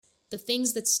the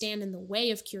things that stand in the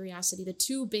way of curiosity, the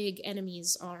two big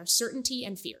enemies are certainty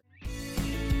and fear.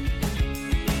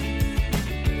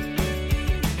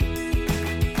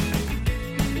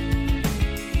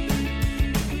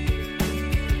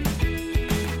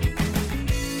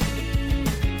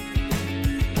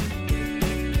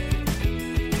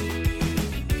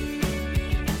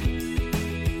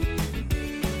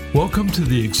 Welcome to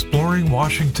the Exploring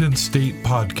Washington State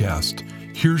podcast.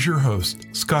 Here's your host,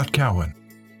 Scott Cowan.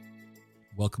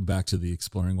 Welcome back to the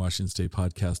Exploring Washington State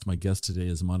podcast. My guest today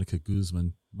is Mónica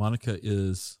Guzmán. Mónica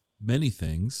is many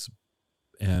things,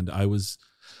 and how was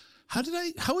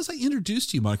I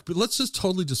introduced to you, Mónica? But let's just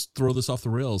totally throw this off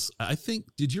the rails. I think,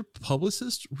 did your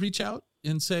publicist reach out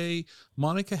and say,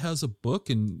 Mónica has a book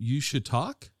and you should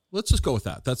talk? Let's just go with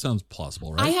that. That sounds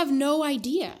plausible, right? I have no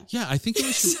idea. Yeah, I think it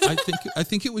was. I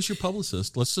think it was your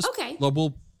publicist. Let's just okay.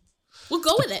 We'll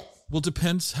go with it. Well,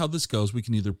 depends how this goes. We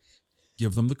can either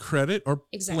give them the credit or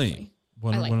blame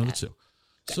one of the two.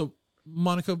 Good. So,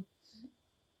 Mónica,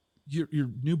 your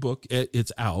new book,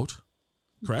 it's out,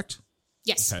 correct?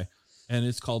 Yes. Okay, and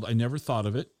it's called "I Never Thought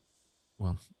of It."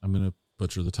 Well, I'm going to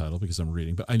butcher the title because I'm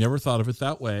reading, but I never thought of it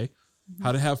that way. Mm-hmm.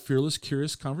 How to have fearlessly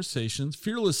curious conversations.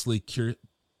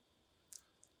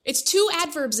 It's two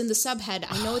adverbs in the subhead.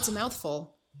 I know it's a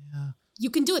mouthful. Yeah. You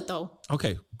can do it, though.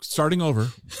 Okay, starting over.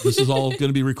 This is all going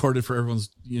to be recorded for everyone's...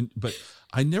 But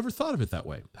I never thought of it that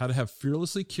way. How to have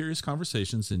fearlessly curious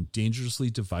conversations in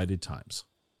dangerously divided times.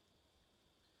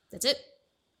 That's it.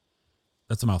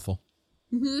 That's a mouthful.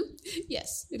 Mm-hmm.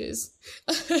 Yes, it is.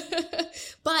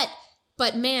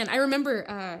 But man, I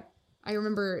remember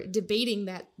debating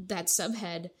that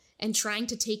subhead and trying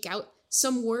to take out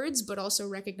some words, but also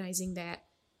recognizing that,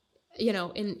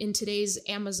 in today's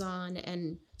Amazon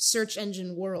and search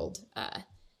engine world,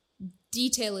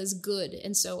 detail is good.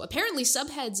 And so apparently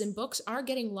subheads in books are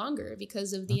getting longer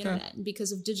because of the internet and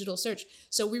because of digital search.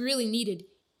 So we really needed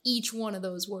each one of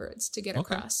those words to get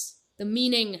across the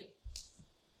meaning.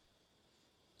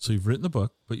 So you've written the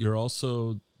book, but you're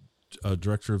also a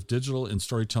director of digital and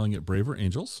storytelling at Braver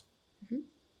Angels. Mm-hmm.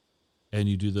 And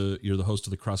you're the host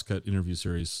of the Crosscut interview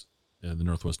series and the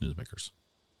Northwest Newsmakers.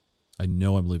 I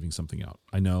know I'm leaving something out.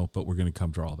 I know, but we're going to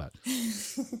come to all that.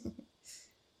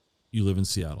 You live in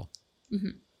Seattle. Mm-hmm.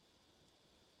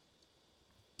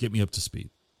 Get me up to speed.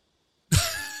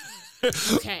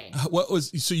 Okay.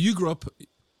 So you grew up,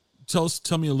 tell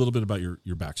me a little bit about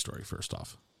your backstory first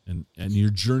off and your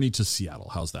journey to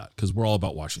Seattle. How's that? Because we're all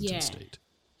about Washington State.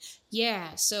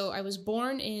 Yeah. So I was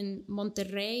born in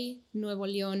Monterrey, Nuevo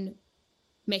León,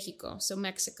 Mexico. So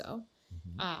Mexico.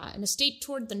 In a state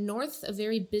toward the north, a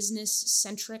very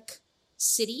business-centric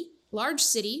city, large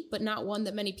city, but not one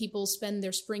that many people spend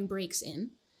their spring breaks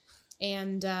in.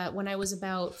 And when I was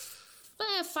about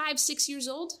 5-6 years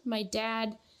old, my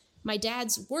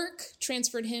dad's work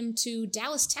transferred him to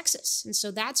Dallas, Texas. And so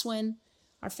that's when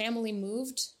our family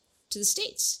moved to the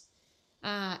States.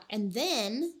 And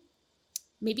then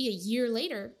maybe a year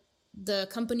later, the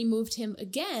company moved him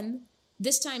again,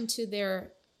 this time to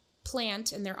their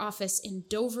plant and their office in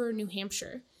Dover, New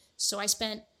Hampshire. So I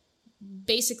spent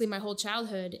basically my whole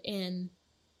childhood in,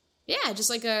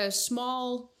 just like a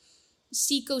small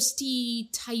Seacoast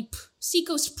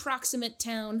proximate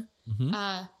town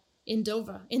in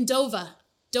Dover, New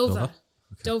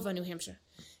Hampshire.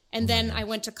 And then I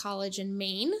went to college in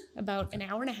Maine, about an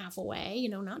hour and a half away,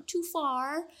 not too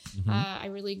far. Mm-hmm. I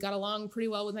really got along pretty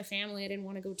well with my family. I didn't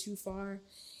want to go too far.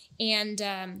 And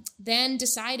then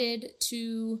decided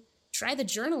to try the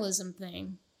journalism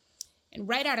thing. And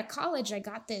right out of college, I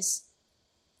got this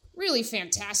really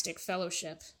fantastic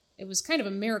fellowship. It was kind of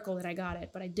a miracle that I got it,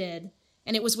 but I did.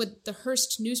 And it was with the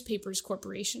Hearst Newspapers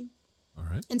Corporation. All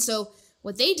right. And so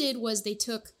what they did was they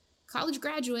took college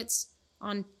graduates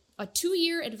on a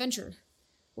 2-year adventure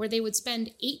where they would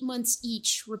spend 8 months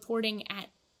each reporting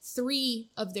at 3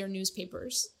 of their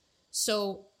newspapers.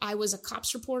 So I was a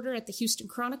cops reporter at the Houston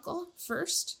Chronicle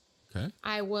first. Okay.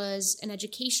 I was an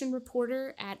education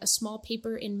reporter at a small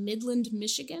paper in Midland,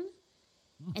 Michigan.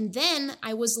 And then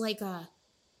I was like a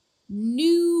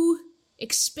new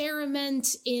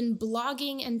experiment in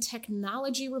blogging and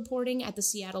technology reporting at the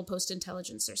Seattle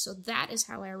Post-Intelligencer. So that is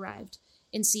how I arrived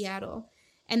in Seattle.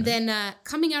 And then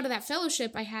coming out of that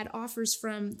fellowship, I had offers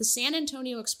from the San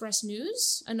Antonio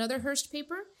Express-News, another Hearst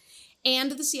paper,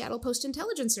 and the Seattle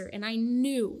Post-Intelligencer. And I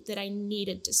knew that I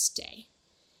needed to stay.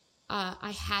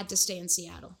 I had to stay in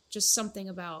Seattle. Just something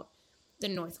about the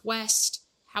Northwest,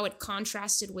 how it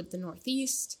contrasted with the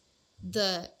Northeast,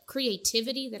 the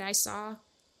creativity that I saw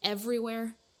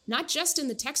everywhere, not just in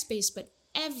the tech space, but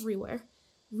everywhere.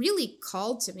 really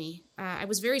called to me. I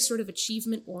was very sort of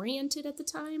achievement oriented at the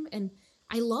time, and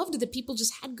I loved that people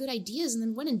just had good ideas and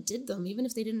then went and did them, even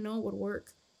if they didn't know it would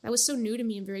work. That was so new to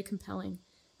me and very compelling.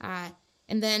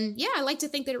 And then, I like to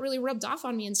think that it really rubbed off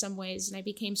on me in some ways, and I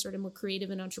became sort of more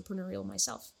creative and entrepreneurial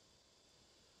myself.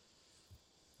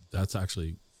 That's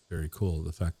actually very cool.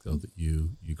 The fact, though, that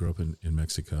you grew up in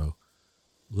Mexico,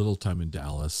 little time in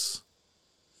Dallas,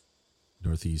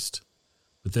 Northeast,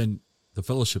 but then the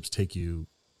fellowships take you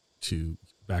to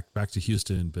back to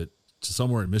Houston, but to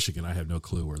somewhere in Michigan. I have no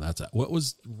clue where that's at. What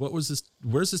was this?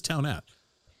 Where's this town at?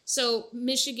 So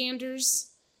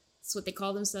Michiganders, that's what they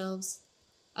call themselves,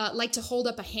 like to hold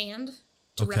up a hand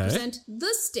to represent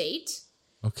the state.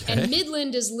 Okay. And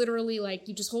Midland is literally like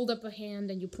you just hold up a hand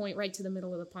and you point right to the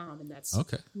middle of the palm, and that's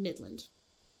Midland.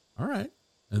 All right.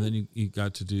 And then you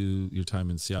got to do your time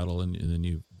in Seattle, and then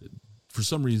you, for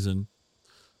some reason,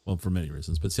 well, for many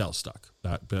reasons, but Seattle stuck.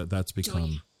 That's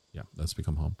become that's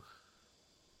become home.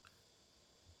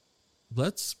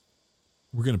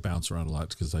 We're going to bounce around a lot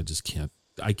because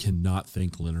I cannot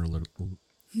think linearly.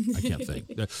 I can't think.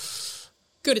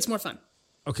 Good. It's more fun.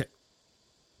 Okay.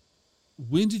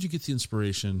 When did you get the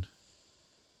inspiration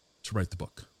to write the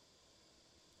book?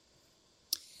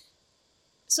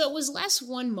 So it was less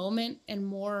one moment and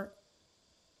more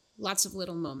lots of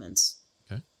little moments.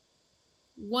 Okay.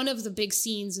 One of the big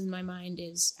scenes in my mind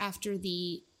is after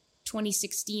the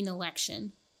 2016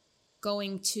 election,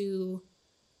 going to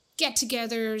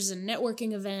get-togethers and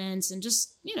networking events and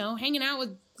just, hanging out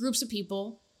with groups of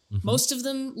people, most of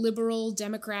them liberal,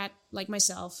 Democrat, like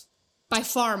myself, by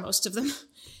far most of them,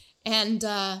 and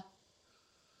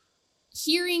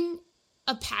hearing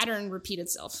a pattern repeat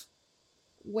itself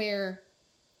where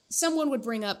someone would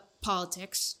bring up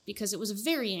politics because it was a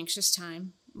very anxious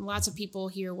time. Lots of people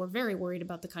here were very worried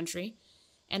about the country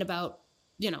and about,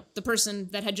 the person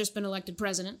that had just been elected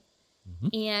president.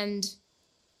 And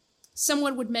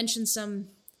someone would mention some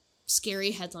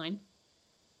scary headline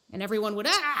and everyone would,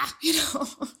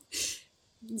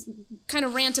 kind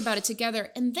of rant about it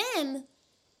together. And then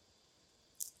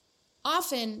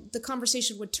often the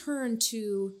conversation would turn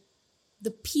to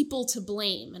the people to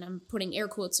blame. And I'm putting air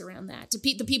quotes around that.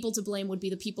 The people to blame would be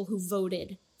the people who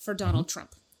voted for Donald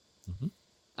Trump.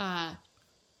 I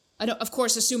don't, of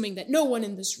course, assuming that no one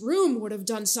in this room would have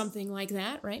done something like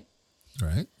that, right?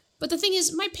 Right. But the thing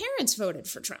is, my parents voted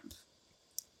for Trump.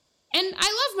 And I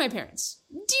love my parents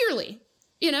dearly,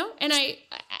 and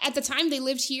at the time they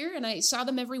lived here and I saw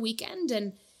them every weekend.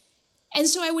 And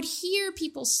so I would hear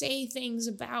people say things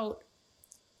about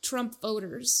Trump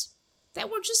voters that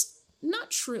were just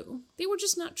not true. They were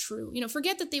just not true.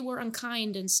 Forget that they were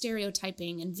unkind and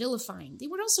stereotyping and vilifying. They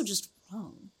were also just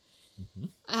wrong.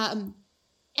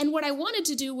 And what I wanted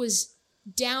to do was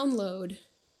download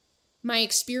my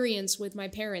experience with my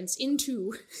parents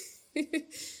into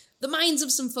the minds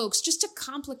of some folks just to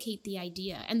complicate the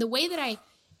idea. And the way that I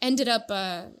ended up,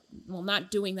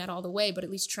 not doing that all the way, but at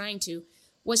least trying to,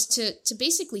 was to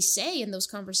basically say in those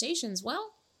conversations,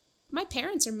 well, my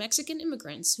parents are Mexican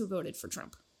immigrants who voted for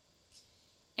Trump.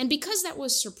 And because that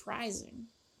was surprising,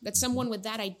 that someone with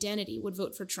that identity would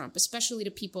vote for Trump, especially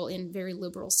to people in very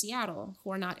liberal Seattle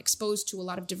who are not exposed to a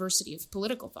lot of diversity of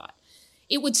political thought,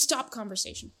 it would stop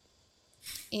conversation.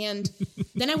 And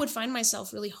then I would find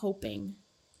myself really hoping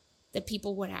that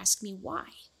people would ask me, why?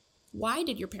 Why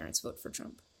did your parents vote for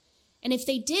Trump? And if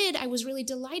they did, I was really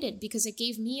delighted because it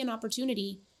gave me an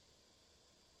opportunity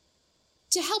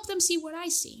to help them see what I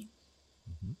see,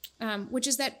 which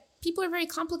is that people are very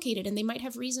complicated and they might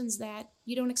have reasons that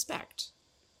you don't expect.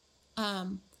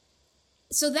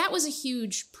 So that was a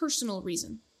huge personal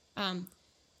reason.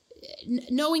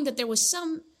 Knowing that there was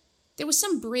some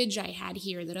bridge I had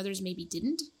here that others maybe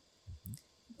didn't.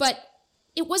 But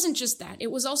it wasn't just that.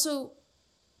 It was also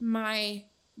my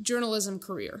journalism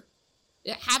career.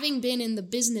 Having been in the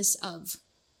business of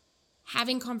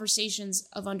having conversations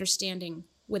of understanding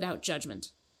without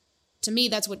judgment. To me,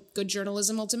 that's what good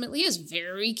journalism ultimately is.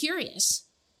 Very curious.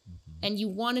 And you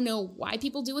want to know why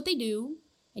people do what they do.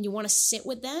 And you want to sit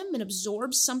with them and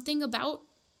absorb something about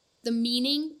the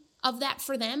meaning of that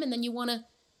for them. And then you want to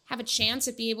have a chance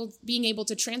at being able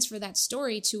to transfer that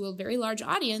story to a very large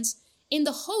audience in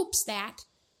the hopes that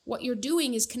what you're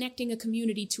doing is connecting a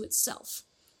community to itself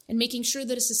and making sure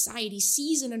that a society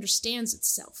sees and understands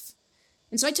itself.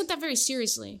 And so I took that very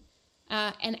seriously.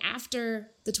 And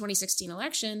after the 2016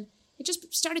 election, it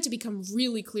just started to become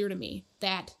really clear to me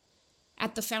that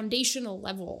at the foundational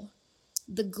level,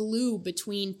 the glue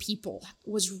between people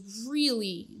was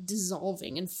really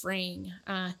dissolving and fraying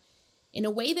in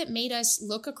a way that made us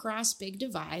look across big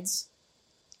divides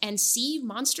and see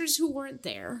monsters who weren't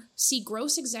there, see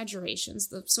gross exaggerations.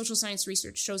 The social science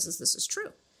research shows us this is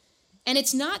true. And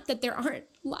it's not that there aren't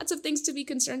lots of things to be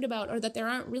concerned about or that there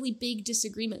aren't really big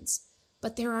disagreements,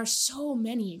 but there are so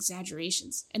many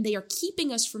exaggerations, and they are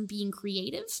keeping us from being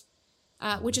creative,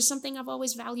 which is something I've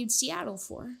always valued Seattle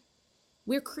for.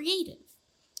 We're creative,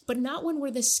 but not when we're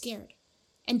this scared.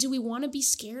 And do we want to be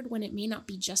scared when it may not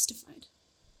be justified?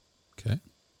 Okay.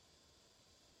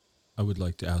 I would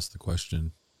like to ask the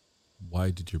question,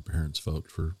 why did your parents vote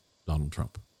for Donald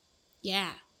Trump?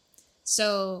 Yeah.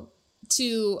 So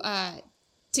to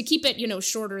keep it,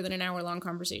 shorter than an hour-long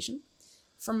conversation,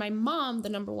 for my mom, the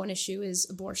number one issue is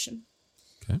abortion.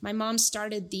 Okay. My mom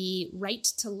started the Right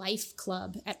to Life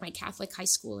Club at my Catholic high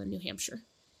school in New Hampshire,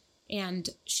 and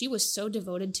she was so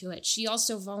devoted to it. She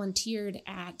also volunteered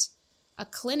at a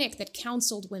clinic that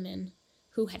counseled women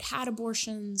who had had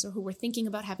abortions or who were thinking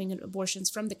about having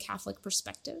abortions from the Catholic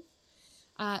perspective.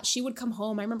 She would come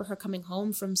home. I remember her coming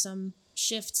home from some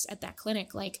shifts at that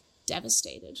clinic, like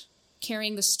devastated,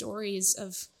 carrying the stories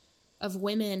of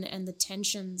women and the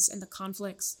tensions and the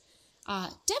conflicts,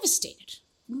 devastated,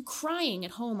 crying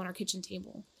at home on our kitchen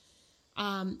table.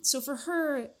 So for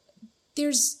her,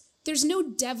 there's no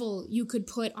devil you could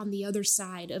put on the other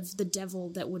side of the devil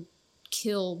that would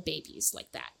kill babies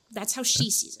like that. That's how she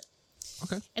sees it.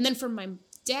 Okay. And then for my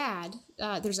dad,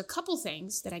 there's a couple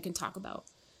things that I can talk about.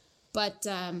 But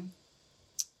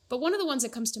one of the ones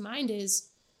that comes to mind is,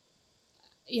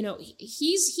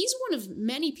 he's one of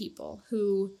many people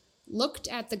who looked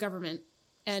at the government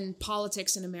and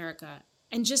politics in America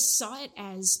and just saw it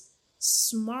as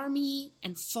smarmy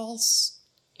and false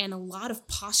and a lot of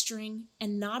posturing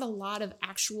and not a lot of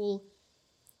actual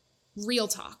real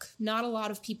talk. Not a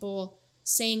lot of people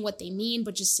saying what they mean,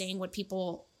 but just saying what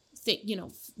people think,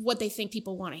 what they think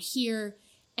people want to hear.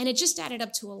 And it just added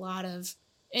up to a lot of,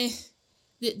 this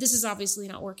is obviously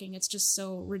not working. It's just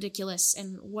so ridiculous.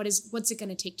 And what's it going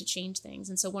to take to change things?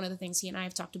 And so one of the things he and I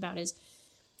have talked about is,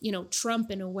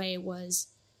 Trump in a way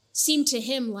seemed to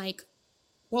him like,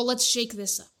 well, let's shake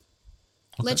this up.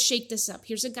 Okay. Let's shake this up.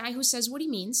 Here's a guy who says what he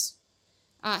means.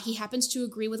 He happens to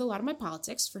agree with a lot of my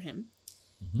politics for him.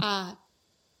 Mm-hmm.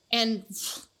 And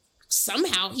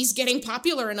somehow he's getting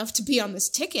popular enough to be on this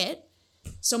ticket.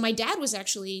 So my dad was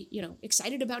actually,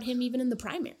 excited about him even in the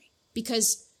primary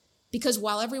because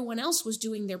while everyone else was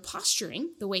doing their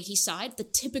posturing the way he saw it, the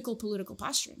typical political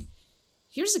posturing,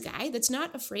 here's a guy that's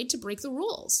not afraid to break the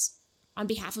rules on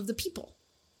behalf of the people.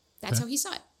 That's how he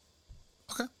saw it.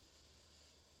 Okay.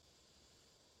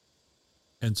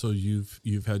 And so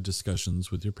you've had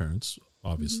discussions with your parents,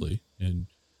 obviously, mm-hmm. and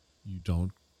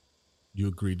you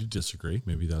agree to disagree.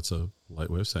 Maybe that's a light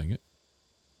way of saying it.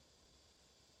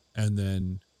 And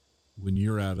then when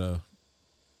you're at a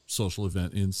social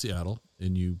event in Seattle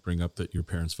and you bring up that your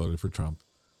parents voted for Trump,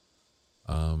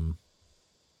 you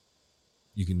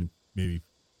can maybe,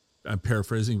 I'm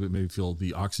paraphrasing, but maybe feel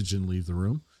the oxygen leave the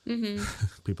room. Mm-hmm.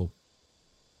 People.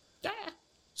 Yeah.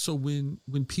 So when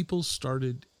people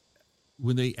started,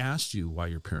 when they asked you why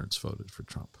your parents voted for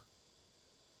Trump,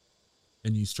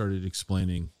 and you started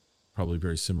explaining probably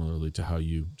very similarly to how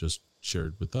you just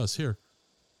shared with us here,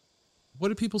 what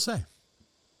did people say?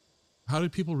 How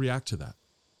did people react to that?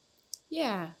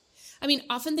 Yeah. I mean,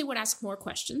 often they would ask more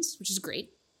questions, which is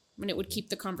great. I mean, it would keep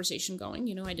the conversation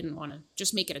going. I didn't want to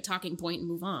just make it a talking point and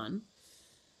move on.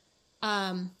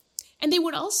 And they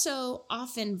would also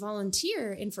often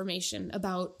volunteer information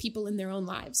about people in their own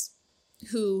lives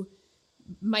who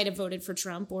might have voted for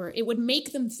Trump, or it would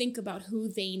make them think about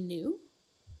who they knew,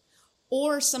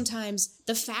 or sometimes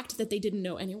the fact that they didn't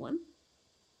know anyone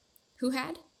who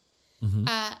had. Mm-hmm.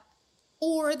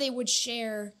 Or they would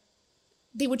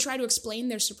try to explain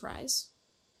their surprise.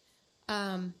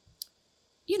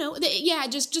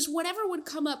 Just whatever would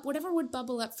come up, whatever would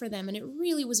bubble up for them. And it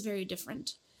really was very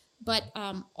different. But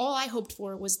all I hoped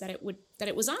for was that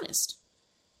it was honest.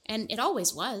 And it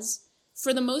always was.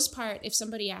 For the most part, if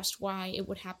somebody asked why, it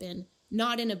would happen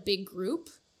not in a big group,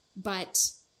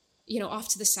 but, off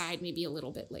to the side, maybe a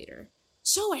little bit later.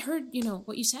 So I heard,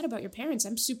 what you said about your parents.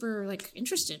 I'm super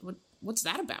interested. What's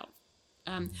that about?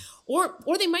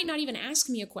 Or they might not even ask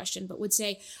me a question, but would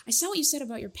say, I saw what you said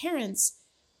about your parents.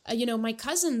 My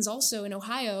cousins also in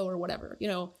Ohio or whatever,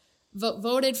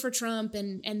 voted for Trump.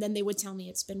 And then they would tell me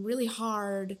it's been really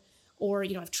hard, or,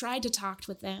 I've tried to talk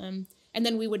with them. And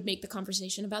then we would make the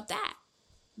conversation about that.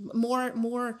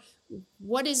 More,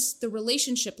 what is the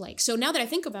relationship like? So now that I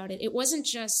think about it, it wasn't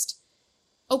just,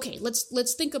 okay,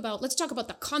 let's talk about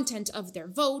the content of their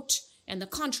vote and the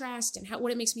contrast and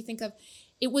what it makes me think of.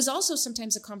 It was also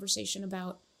sometimes a conversation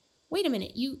about, wait a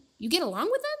minute, you get along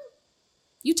with them?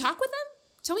 You talk with them?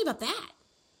 tell me about that.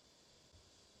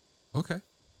 Okay.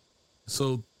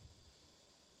 So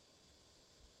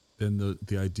then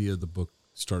the idea of the book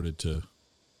started to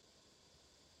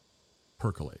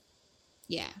percolate.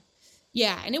 Yeah.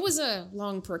 Yeah. And it was a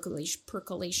long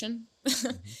percolation.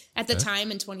 At the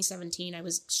time in 2017, I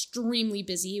was extremely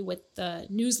busy with the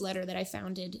newsletter that I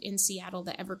founded in Seattle,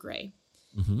 the Evergrey.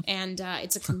 And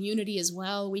it's a community as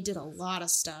well. We did a lot of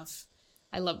stuff.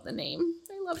 I love the name.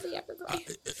 I love the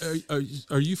Evergrey.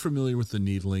 Are you familiar with the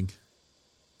needling?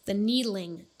 The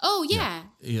needling. Oh, yeah.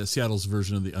 Yeah, Seattle's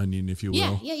version of the Onion, if you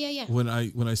will. Yeah. When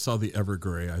I saw the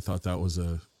Evergrey, I thought that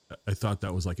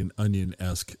was like an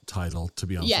Onion-esque title, to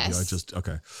be honest with you.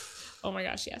 Okay. Oh my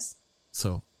gosh, yes.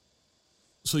 So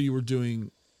you were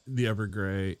doing the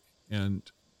Evergrey, and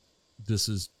this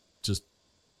is just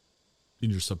in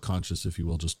your subconscious, if you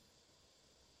will, just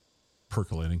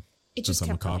percolating. It just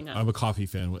kept coming up. I'm a coffee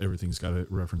fan. Everything's got a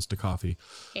reference to coffee.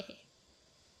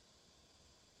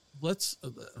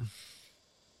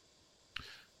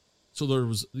 So there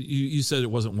was, you said it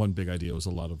wasn't one big idea. It was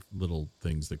a lot of little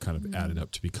things that kind of added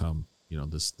up to become,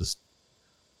 this.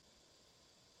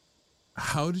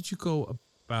 How did you go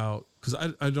about, because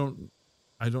I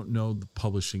don't know the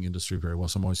publishing industry very well.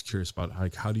 So I'm always curious about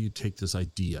how do you take this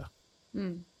idea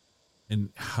and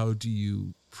how do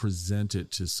you present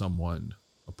it to someone,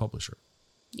 a publisher?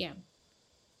 Yeah.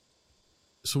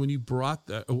 So when you brought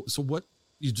that, so what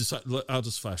you decided, I'll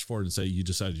just flash forward and say you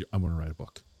decided I'm going to write a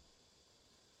book.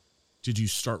 Did you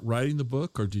start writing the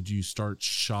book or did you start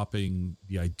shopping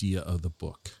the idea of the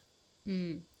book?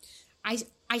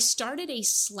 I started a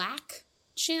Slack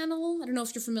channel. I don't know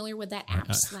if you're familiar with that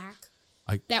app, Slack.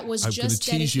 That was I'm just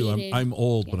going to tease dedicated. you. I'm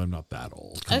old, but I'm not that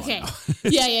old. Come okay. on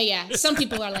Yeah. Some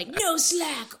people are like, no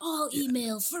Slack, all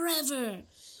email forever.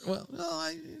 Well,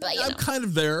 I'm kind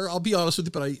of there. I'll be honest with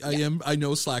you, but I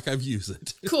know Slack. I've used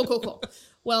it. Cool.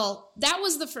 Well, that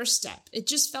was the first step. It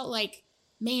just felt like,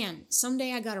 man,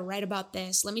 someday I got to write about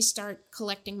this. Let me start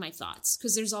collecting my thoughts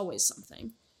because there's always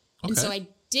something. Okay. And so I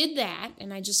did that,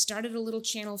 and I just started a little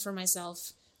channel for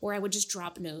myself where I would just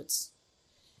drop notes.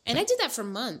 And I did that for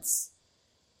months.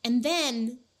 And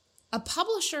then a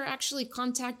publisher actually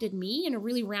contacted me in a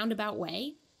really roundabout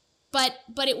way. But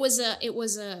it was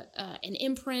an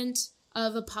imprint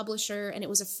of a publisher, and it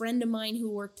was a friend of mine who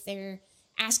worked there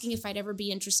asking if I'd ever be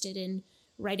interested in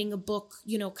writing a book,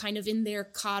 kind of in their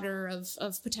cotter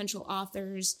of potential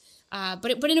authors,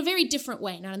 but in a very different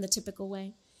way, not in the typical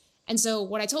way. And so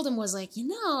what I told him was like,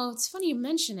 it's funny you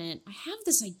mention it. I have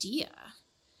this idea.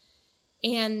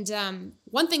 And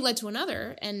one thing led to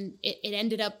another, and it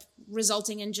ended up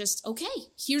resulting in just, okay,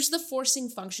 here's the forcing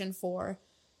function for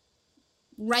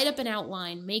write up an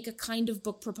outline, make a kind of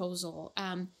book proposal.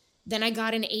 Then I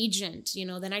got an agent,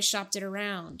 then I shopped it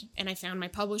around and I found my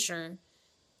publisher.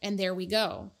 And there we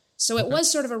go. So it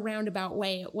was sort of a roundabout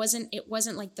way. It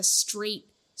wasn't like the straight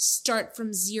start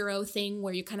from zero thing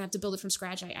where you kind of have to build it from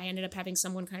scratch. I ended up having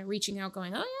someone kind of reaching out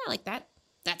going, oh yeah, like that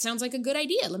sounds like a good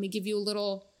idea. Let me give you a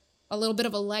little bit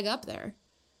of a leg up there.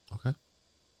 Okay.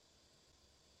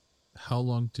 How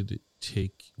long did it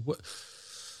take?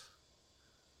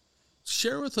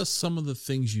 Share with us some of the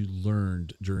things you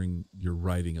learned during your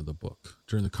writing of the book,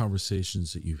 during the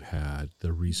conversations that you've had,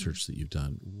 the research that you've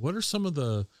done. What are some of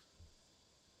the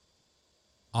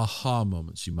aha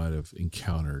moments you might have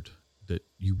encountered that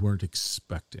you weren't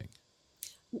expecting?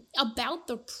 About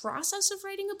the process of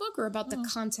writing a book or about the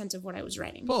content of what I was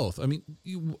writing? Both. I mean,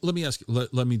 let me ask you,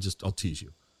 I'll tease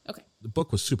you. Okay. The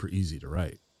book was super easy to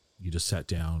write. You just sat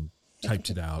down, typed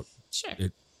it out. Sure.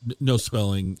 No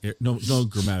spelling, no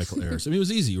grammatical errors. I mean, it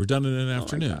was easy. You were done in an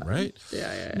afternoon, right?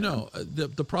 Yeah. No,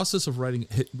 the process of writing,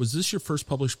 was this your first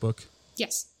published book?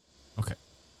 Yes. Okay.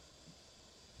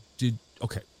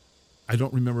 I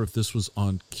don't remember if this was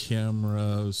on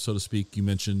camera, so to speak. You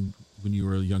mentioned when you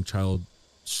were a young child,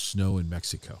 snow in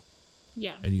Mexico.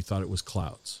 Yeah. And you thought it was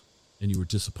clouds. And you were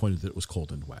disappointed that it was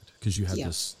cold and wet because you had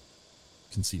this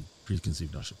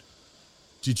preconceived notion.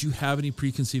 Did you have any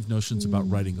preconceived notions about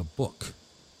writing a book?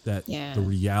 That the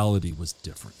reality was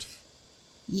different.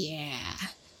 Yeah.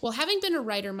 Well, having been a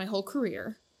writer my whole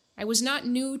career, I was not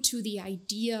new to the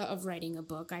idea of writing a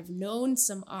book. I've known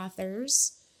some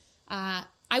authors. I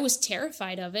was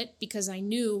terrified of it because I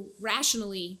knew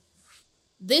rationally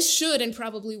this should and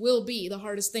probably will be the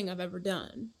hardest thing I've ever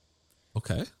done.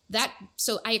 Okay.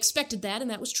 So I expected that, and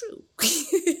that was true.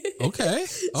 Okay.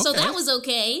 So that was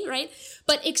okay, right?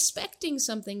 But expecting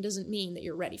something doesn't mean that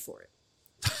you're ready for it.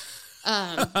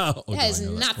 That is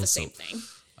not the same thing.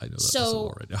 I know that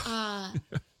so right now.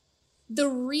 the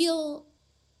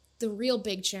real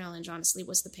big challenge, honestly,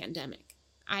 was the pandemic.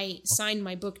 I signed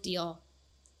my book deal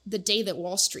the day that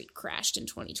Wall Street crashed in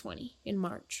 2020 in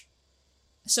March.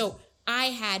 So I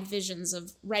had visions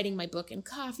of writing my book in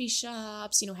coffee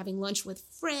shops, having lunch with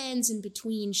friends in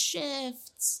between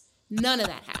shifts. None of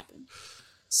that happened.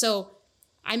 So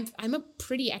I'm a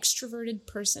pretty extroverted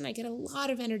person. I get a lot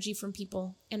of energy from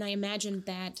people, and I imagined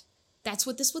that that's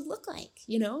what this would look like,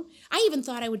 I even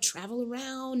thought I would travel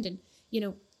around and,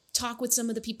 talk with some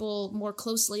of the people more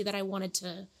closely that I wanted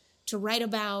to write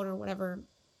about or whatever.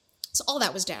 So all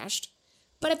that was dashed.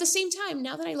 But at the same time,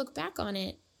 now that I look back on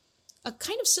it, a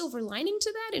kind of silver lining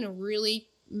to that in a really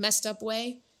messed up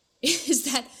way is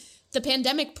that the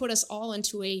pandemic put us all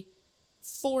into a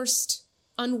forced,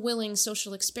 unwilling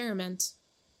social experiment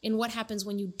in what happens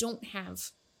when you don't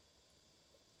have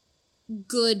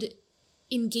good,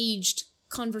 engaged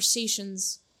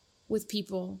conversations with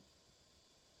people.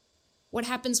 What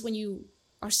happens when you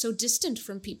are so distant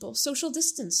from people? Social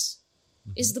distance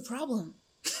is the problem.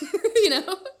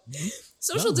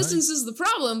 Social distance is the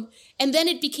problem. And then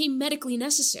it became medically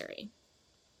necessary.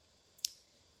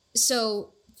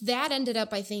 So that ended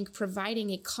up, I think, providing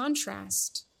a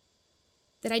contrast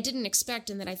that I didn't expect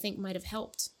and that I think might have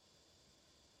helped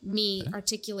me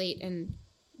articulate and,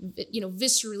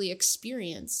 viscerally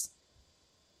experience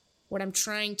what I'm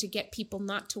trying to get people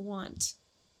not to want.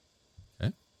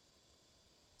 Okay.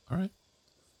 All right.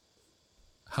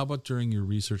 How about during your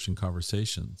research and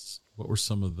conversations? What were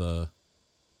some of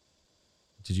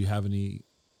did you have any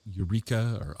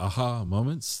eureka or aha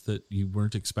moments that you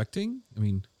weren't expecting?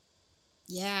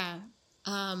 Yeah.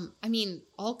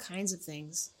 All kinds of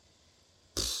things.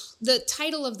 The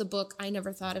title of the book, I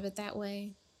Never Thought of It That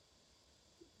Way,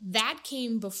 that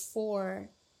came before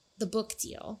the book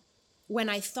deal, when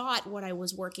I thought what I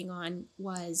was working on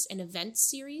was an event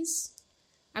series.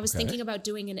 I was thinking about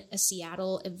doing a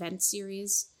Seattle event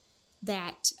series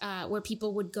that where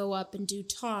people would go up and do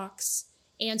talks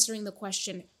answering the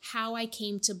question, how I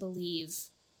came to believe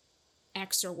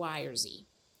X or Y or Z.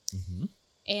 Mm-hmm.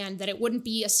 And that it wouldn't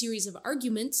be a series of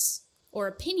arguments or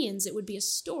opinions, it would be a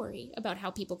story about how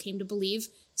people came to believe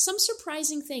some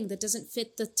surprising thing that doesn't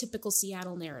fit the typical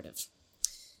Seattle narrative.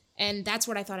 And that's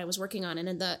what I thought I was working on.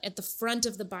 And at the front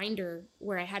of the binder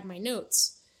where I had my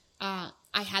notes, I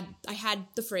had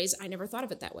the phrase, I never thought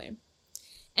of it that way.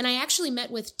 And I actually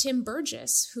met with Tim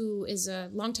Burgess, who is a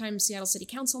longtime Seattle City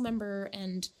Council member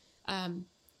and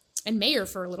mayor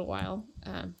for a little while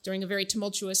during a very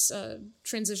tumultuous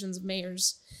transitions of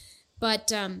mayors.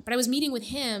 But I was meeting with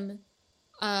him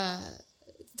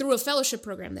through a fellowship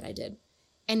program that I did.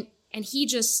 And he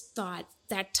just thought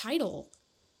that title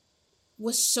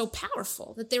was so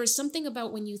powerful, that there is something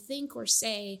about when you think or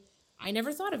say, I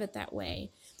never thought of it that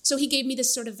way. So he gave me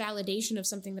this sort of validation of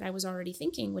something that I was already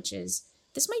thinking, which is,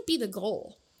 this might be the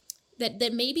goal.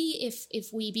 That maybe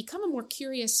if we become a more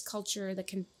curious culture that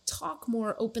can talk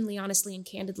more openly, honestly, and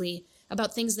candidly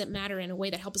about things that matter in a way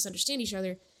that help us understand each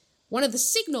other, one of the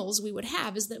signals we would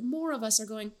have is that more of us are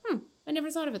going, I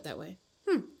never thought of it that way.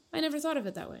 I never thought of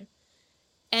it that way.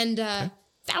 And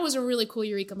that was a really cool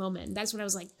eureka moment. And that's when I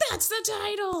was like, that's the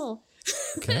title.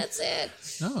 Okay. That's it.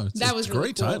 No, that was a great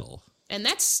really cool. title. And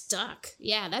that stuck.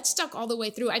 Yeah, that stuck all the way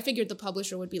through. I figured the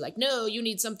publisher would be like, no, you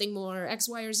need something more X,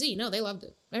 Y, or Z. No, they loved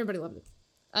it. Everybody loved it.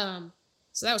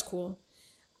 So that was cool.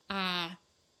 Yeah,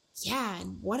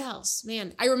 and what else?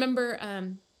 Man, I remember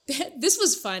this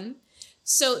was fun.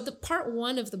 So the part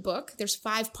 1 of the book, there's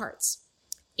 5 parts.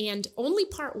 And only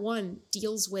part 1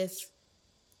 deals with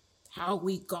how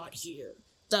we got here.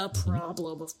 The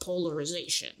problem of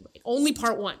polarization. Right? Only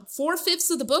part 1.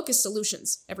 4/5 of the book is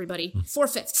solutions, everybody.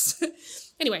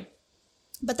 4/5. Anyway,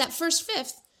 but that first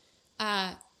 5th,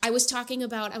 I was trying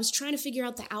to figure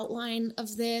out the outline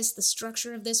of this. The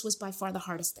structure of this was by far the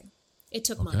hardest thing. It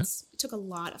took months. It took a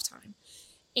lot of time.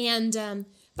 And,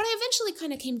 but I eventually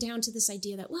kind of came down to this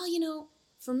idea that, well,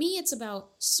 for me, it's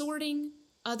about sorting,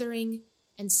 othering,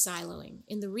 and siloing.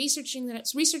 In the research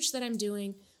that I'm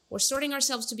doing, we're sorting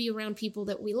ourselves to be around people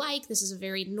that we like. This is a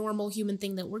very normal human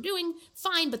thing that we're doing.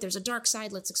 Fine, but there's a dark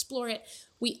side. Let's explore it.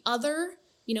 We other,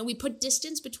 we put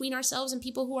distance between ourselves and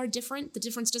people who are different. The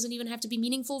difference doesn't even have to be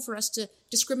meaningful for us to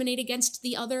discriminate against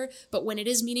the other. But when it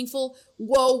is meaningful,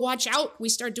 whoa, watch out. We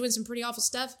start doing some pretty awful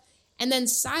stuff. And then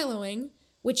siloing,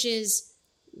 which is,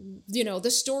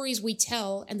 the stories we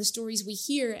tell and the stories we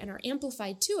hear and are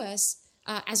amplified to us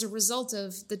as a result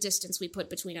of the distance we put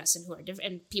between us and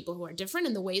and people who are different,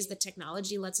 and the ways that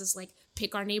technology lets us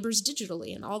pick our neighbors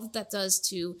digitally and all that does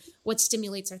to what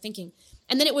stimulates our thinking.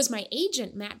 And then it was my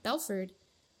agent, Matt Belford,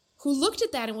 who looked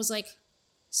at that and was like,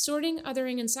 sorting,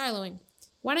 othering, and siloing.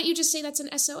 Why don't you just say that's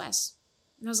an SOS?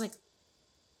 And I was like,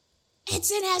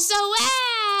 it's an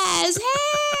yes,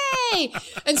 hey.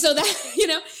 And so that,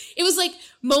 it was like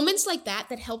moments like that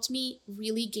helped me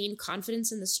really gain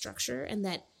confidence in the structure, and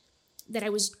that I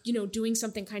was, doing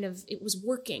something kind of, it was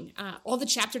working. All the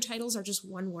chapter titles are just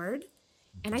one word.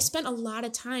 And I spent a lot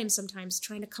of time sometimes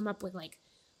trying to come up with like,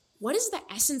 what is the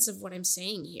essence of what I'm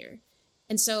saying here?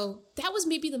 And so that was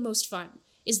maybe the most fun,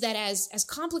 is that as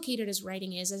complicated as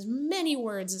writing is, as many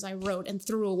words as I wrote and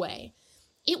threw away,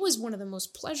 it was one of the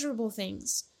most pleasurable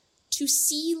things to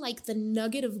see like the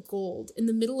nugget of gold in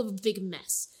the middle of a big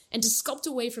mess, and to sculpt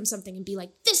away from something and be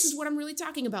like, this is what I'm really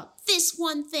talking about, this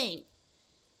one thing.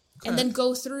 Okay. And then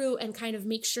go through and kind of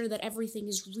make sure that everything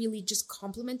is really just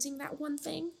complementing that one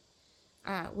thing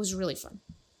was really fun.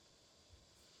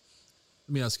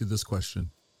 Let me ask you this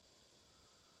question.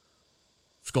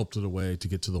 Sculpted away to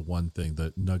get to the one thing,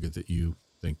 the nugget that you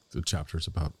think the chapter is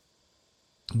about.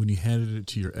 When you handed it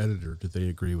to your editor, did they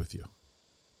agree with you?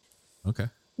 Okay.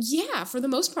 Yeah, for the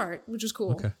most part, which is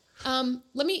cool. Okay.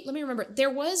 Let me remember.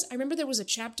 I remember there was a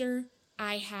chapter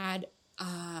I had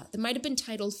that might have been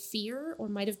titled Fear or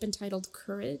might have been titled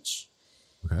Courage.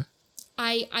 Okay.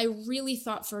 I really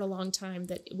thought for a long time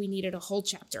that we needed a whole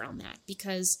chapter on that,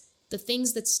 because the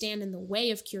things that stand in the way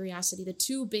of curiosity, the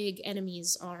two big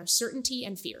enemies are certainty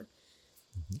and fear.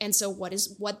 Mm-hmm. And so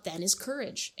what then is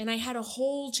courage? And I had a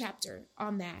whole chapter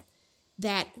on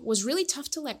that was really tough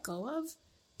to let go of.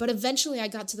 But eventually I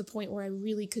got to the point where I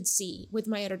really could see, with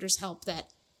my editor's help,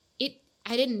 that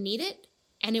I didn't need it,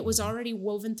 and it was already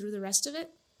woven through the rest of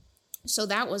it. So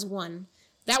that was one.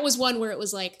 That was one where it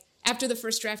was like, after the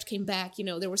first draft came back,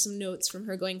 there were some notes from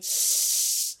her going, I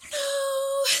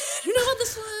don't know about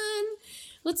this one.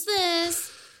 What's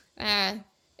this? And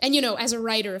as a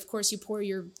writer, of course, you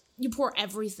pour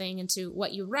everything into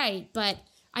what you write, but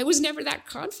I was never that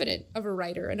confident of a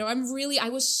writer. And I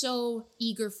was so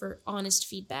eager for honest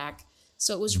feedback.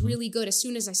 So it was really good. As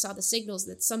soon as I saw the signals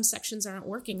that some sections aren't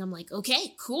working, I'm like,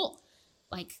 okay, cool.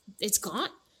 Like, it's gone.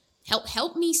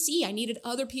 Help me see. I needed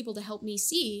other people to help me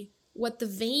see what the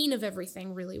vein of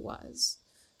everything really was.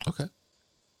 Okay.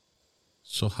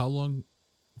 So how long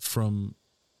from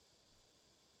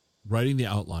writing the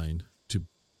outline to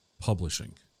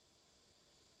publishing?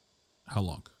 How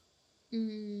long?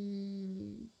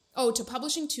 To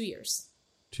publishing 2 years.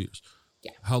 2 years.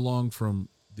 Yeah. How long from,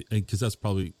 because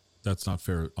that's not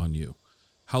fair on you.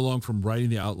 How long from writing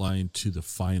the outline to the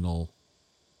final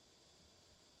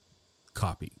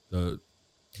copy?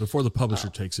 Before the publisher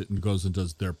takes it and goes and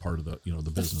does their part of the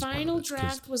business. The final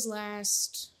draft was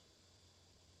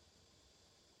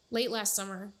late last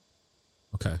summer.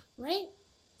 Okay. Right?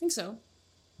 I think so.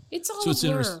 It's all so it's a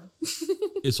blur.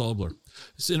 It's all a blur.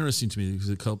 It's interesting to me because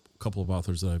a couple of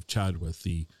authors that I've chatted with,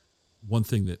 the one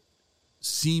thing that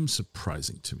seems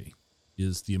surprising to me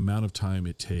is the amount of time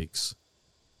it takes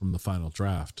from the final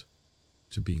draft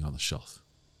to being on the shelf.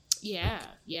 Yeah,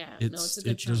 yeah. It's a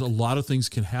good chunk. There's a lot of things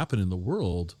can happen in the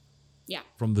world. Yeah.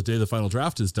 From the day the final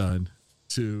draft is done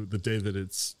to the day that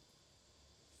it's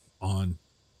on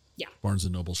Barnes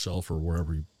 & Noble shelf or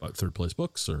wherever you buy Third Place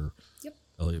Books or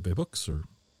Elliott Bay Books or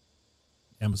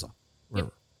Amazon, wherever.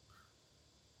 Yep.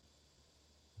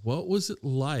 What was it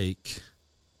like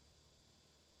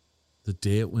the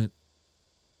day it went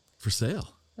for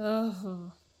sale?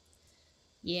 Oh,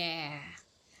 yeah.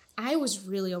 I was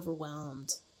really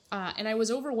overwhelmed. And I was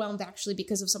overwhelmed actually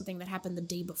because of something that happened the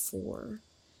day before.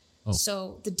 Oh.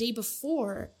 So the day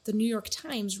before, the New York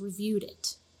Times reviewed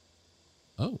it.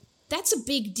 Oh. That's a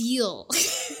big deal in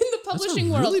the publishing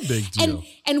world. That's a really big deal.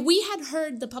 And we had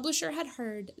heard, the publisher had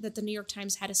heard that the New York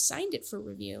Times had assigned it for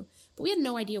review, but we had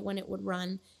no idea when it would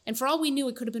run. And for all we knew,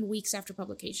 it could have been weeks after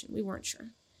publication. We weren't sure.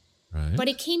 Right. But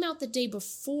it came out the day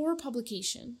before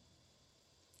publication.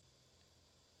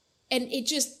 And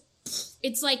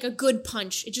it's like a good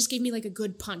punch. It just gave me like a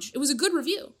good punch. It was a good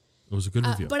review. It was a good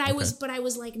review. But I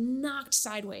was like knocked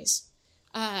sideways.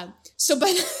 And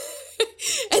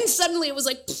suddenly it was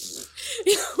like,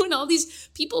 when all these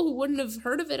people who wouldn't have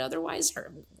heard of it otherwise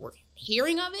were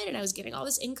hearing of it, and I was getting all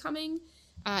this incoming.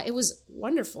 It was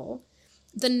wonderful.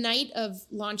 The night of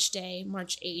launch day,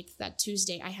 March 8th, that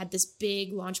Tuesday, I had this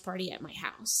big launch party at my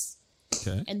house.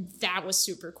 Okay. And that was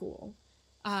super cool.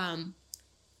 And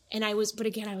I was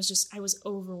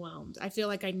overwhelmed. I feel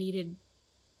like I needed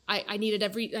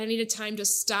time to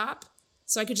stop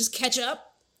so I could just catch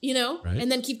up, right.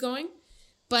 And then keep going.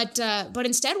 But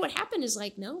instead what happened is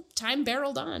like, no, time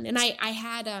barreled on. And I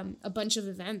had a bunch of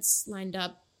events lined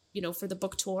up, for the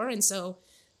book tour. And so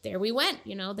there we went,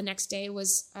 the next day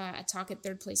was a talk at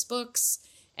Third Place Books,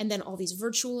 and then all these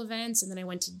virtual events. And then I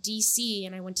went to DC,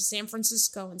 and I went to San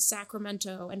Francisco and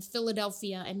Sacramento and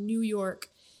Philadelphia and New York.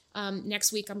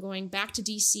 Next week, I'm going back to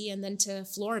DC and then to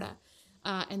Florida.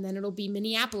 And then it'll be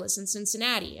Minneapolis and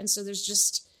Cincinnati. And so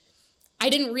I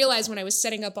didn't realize when I was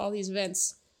setting up all these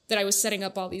events that I was setting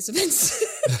up all these events.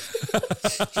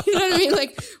 You know what I mean?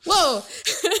 Like, whoa.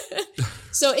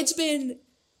 So it's been,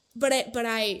 but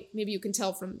I, maybe you can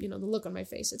tell from, the look on my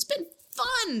face. It's been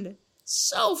fun.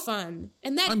 So fun.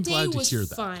 And that day was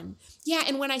fun. Yeah.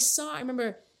 And when I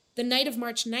remember the night of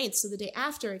March 9th, so the day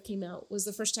after it came out, was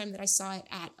the first time that I saw it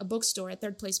at a bookstore, at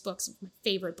Third Place Books, my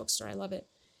favorite bookstore. I love it.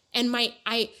 And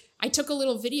I took a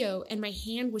little video and my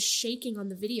hand was shaking on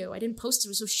the video. I didn't post it.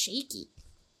 It was so shaky.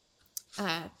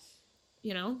 That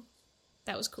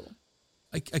was cool.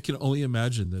 I can only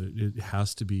imagine that it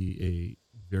has to be a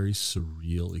very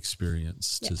surreal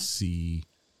experience to see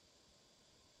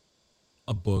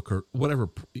a book or whatever.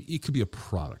 It could be a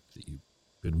product that you've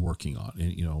been working on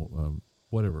and,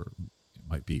 whatever it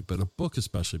might be, but a book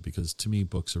especially, because to me,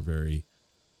 books are they're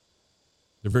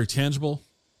very tangible.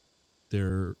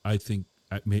 This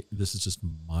is just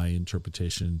my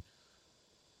interpretation.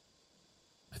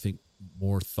 I think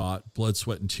more thought, blood,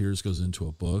 sweat, and tears goes into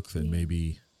a book than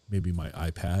maybe my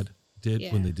iPad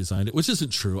did when they designed it, which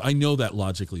isn't true. I know that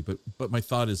logically, but my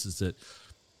thought is that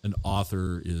an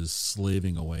author is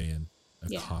slaving away in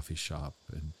a coffee shop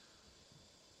and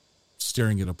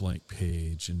staring at a blank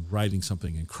page and writing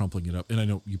something and crumpling it up. And I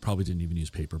know you probably didn't even use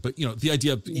paper, but the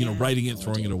idea of, writing it,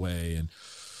 throwing it away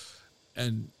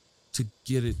and to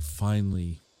get it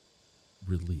finally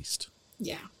released.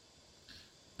 Yeah.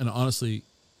 And honestly,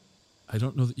 I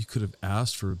don't know that you could have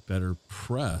asked for a better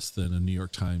press than a New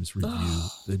York Times review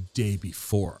the day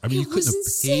before. I mean, you couldn't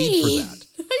have paid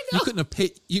for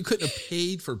that. You couldn't have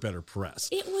paid for better press.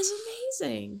 It was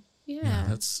amazing. Yeah.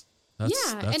 That's and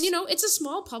it's a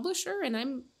small publisher and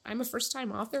I'm a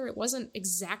first-time author. It wasn't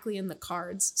exactly in the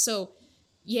cards. So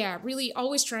yeah, really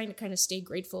always trying to kind of stay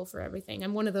grateful for everything.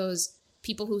 I'm one of those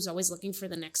people who's always looking for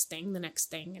the next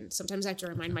thing. And sometimes I have to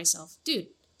remind myself, dude,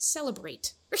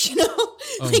 celebrate,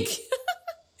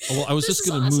 Well, I was just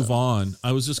going to move on.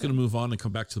 I was just going to move on and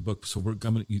come back to the book. So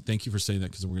thank you for saying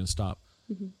that, because we're going to stop.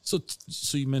 Mm-hmm.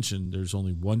 So you mentioned there's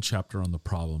only one chapter on the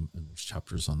problem and there's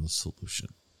chapters on the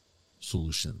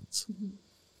solutions. Mm-hmm.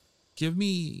 Give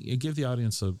the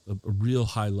audience a real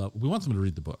high level. We want them to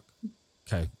read the book.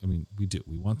 Okay. I mean, we do.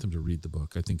 We want them to read the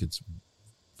book. I think it's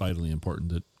vitally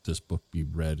important that this book be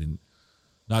read, and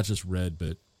not just read,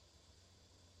 but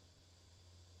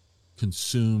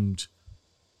consumed,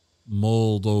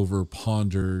 mulled over,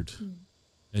 pondered,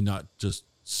 and not just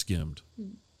skimmed.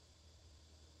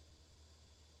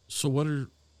 So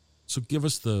give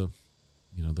us the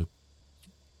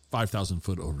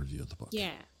 5,000-foot overview of the book.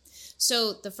 Yeah.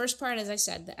 So the first part, as I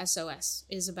said, the SOS,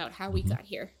 is about how we got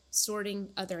here: sorting,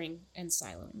 othering, and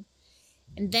siloing.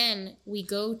 And then we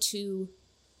go to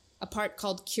a part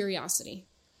called curiosity.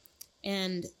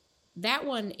 And that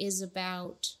one is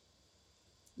about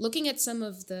looking at some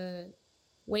of the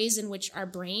ways in which our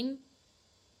brain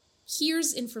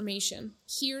hears information,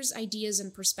 hears ideas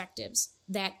and perspectives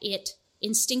that it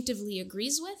instinctively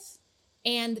agrees with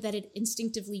and that it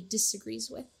instinctively disagrees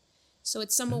with. So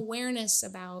it's some awareness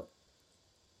about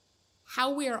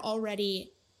how we are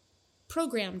already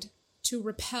programmed to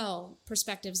repel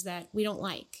perspectives that we don't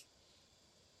like,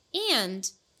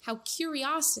 and how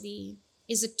curiosity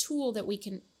is a tool that we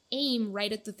can aim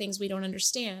right at the things we don't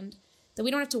understand, that we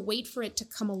don't have to wait for it to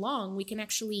come along. We can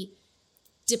actually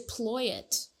deploy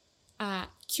it.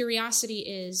 Curiosity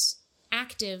is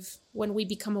active when we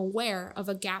become aware of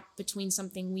a gap between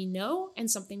something we know and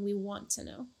something we want to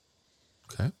know.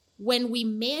 Okay. When we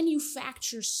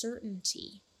manufacture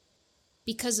certainty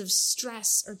because of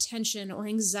stress or tension or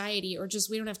anxiety or just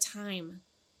we don't have time,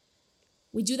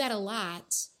 we do that a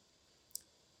lot.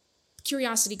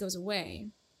 Curiosity goes away.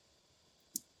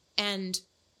 And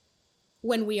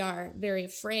when we are very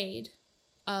afraid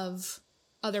of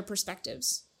other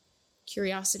perspectives,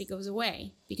 curiosity goes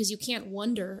away, because you can't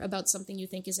wonder about something you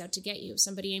think is out to get you. If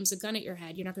somebody aims a gun at your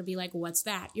head, you're not going to be like, what's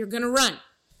that? You're going to run.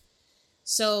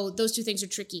 So those two things are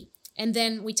tricky. And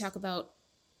then we talk about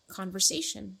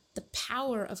conversation, the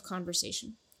power of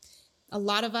conversation. A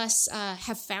lot of us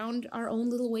have found our own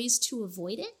little ways to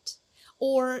avoid it,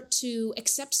 or to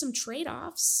accept some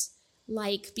trade-offs,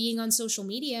 like being on social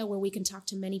media where we can talk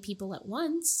to many people at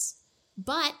once,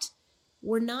 but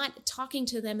we're not talking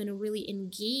to them in a really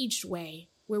engaged way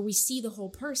where we see the whole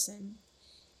person.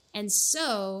 And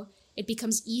so it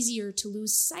becomes easier to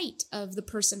lose sight of the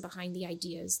person behind the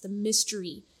ideas, the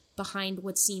mystery behind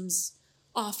what seems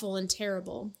awful and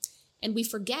terrible. And we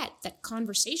forget that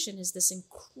conversation is this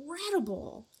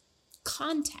incredible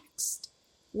context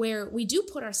where we do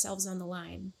put ourselves on the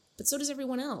line but so does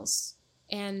everyone else.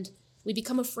 And we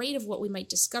become afraid of what we might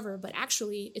discover, but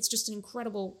actually it's just an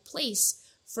incredible place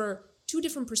for two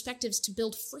different perspectives to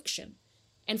build friction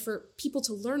and for people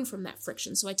to learn from that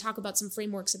friction. So I talk about some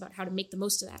frameworks about how to make the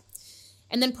most of that.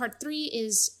 And then part 3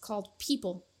 is called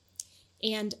people.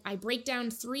 And I break down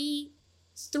three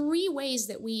ways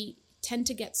that we tend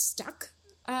to get stuck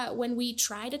when we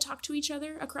try to talk to each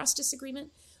other across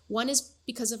disagreement. One is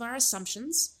because of our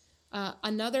assumptions.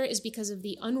 Another is because of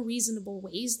the unreasonable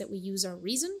ways that we use our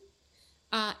reason.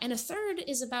 And a third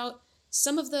is about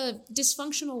some of the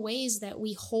dysfunctional ways that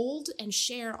we hold and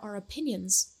share our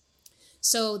opinions.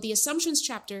 So the assumptions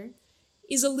chapter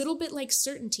is a little bit like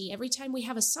certainty. Every time we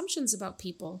have assumptions about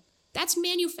people, that's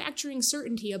manufacturing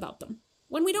certainty about them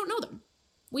when we don't know them.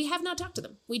 We have not talked to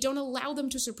them. We don't allow them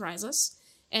to surprise us.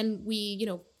 And we,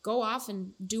 go off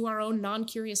and do our own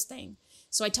non-curious thing.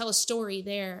 So I tell a story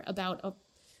there about a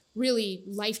really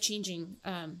life-changing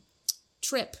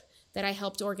trip that I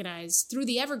helped organize through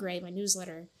the Evergrey, my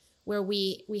newsletter, where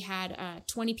we had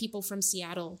 20 people from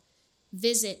Seattle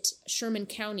visit Sherman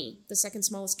County, the second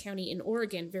smallest county in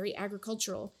Oregon, very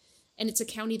agricultural. And it's a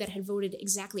county that had voted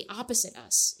exactly opposite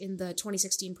us in the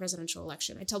 2016 presidential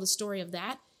election. I tell the story of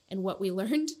that and what we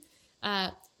learned,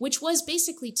 which was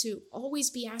basically to always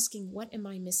be asking, what am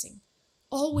I missing?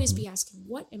 Always be asking,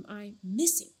 what am I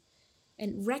missing?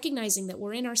 And recognizing that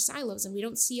we're in our silos and we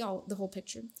don't see the whole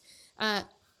picture.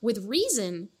 With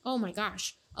reason, oh my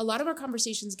gosh, a lot of our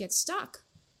conversations get stuck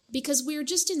because we're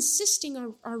just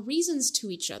insisting our reasons to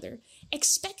each other,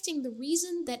 expecting the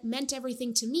reason that meant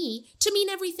everything to me to mean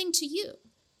everything to you.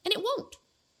 And it won't.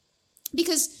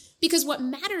 Because what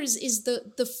matters is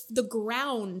the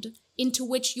ground into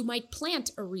which you might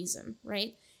plant a reason,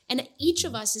 right? And each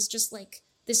of us is just like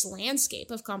this landscape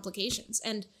of complications.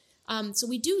 And so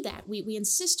we do that. We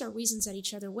insist our reasons at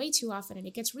each other way too often, and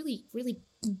it gets really, really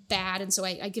bad. And so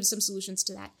I give some solutions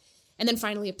to that. And then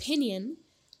finally, opinion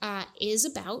is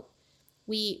about,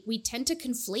 we tend to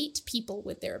conflate people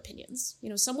with their opinions.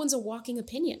 Someone's a walking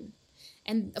opinion.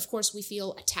 And of course, we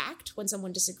feel attacked when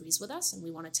someone disagrees with us, and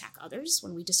we want to attack others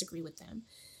when we disagree with them.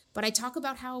 But I talk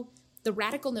about how the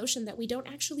radical notion that we don't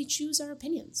actually choose our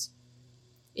opinions.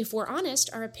 If we're honest,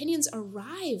 our opinions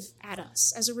arrive at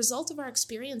us as a result of our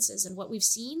experiences and what we've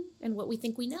seen and what we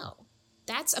think we know.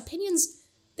 That's opinions,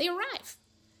 they arrive.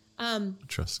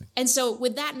 Interesting. And so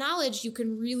with that knowledge, you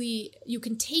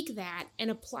can take that and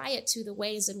apply it to the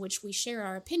ways in which we share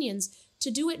our opinions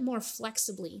to do it more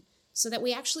flexibly so that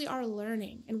we actually are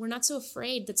learning and we're not so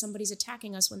afraid that somebody's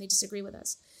attacking us when they disagree with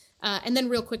us. And then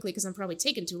real quickly, because I'm probably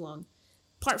taking too long,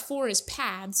 part 4 is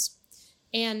paths.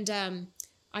 And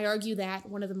I argue that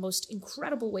one of the most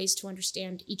incredible ways to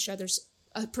understand each other's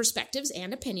perspectives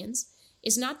and opinions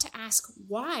is not to ask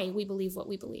why we believe what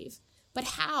we believe, but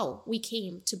how we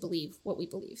came to believe what we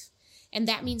believe. And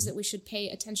that means that we should pay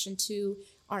attention to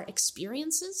our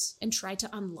experiences and try to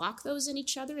unlock those in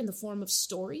each other in the form of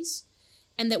stories,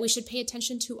 and that we should pay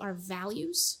attention to our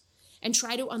values and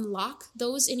try to unlock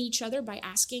those in each other by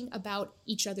asking about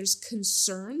each other's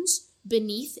concerns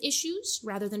beneath issues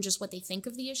rather than just what they think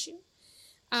of the issue.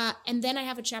 And then I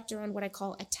have a chapter on what I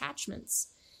call attachments.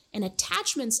 And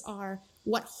attachments are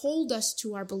what hold us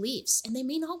to our beliefs, and they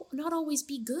may not always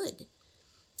be good.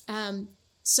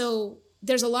 So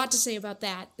there's a lot to say about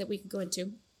that we could go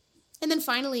into. And then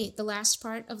finally, the last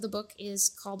part of the book is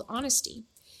called honesty.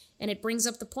 And it brings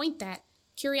up the point that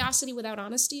curiosity without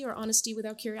honesty or honesty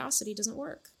without curiosity doesn't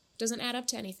work, doesn't add up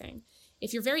to anything.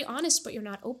 If you're very honest, but you're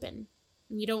not open,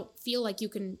 and you don't feel like you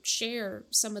can share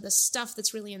some of the stuff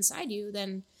that's really inside you,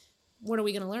 then what are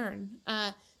we going to learn?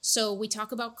 So we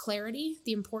talk about clarity,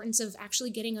 the importance of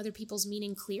actually getting other people's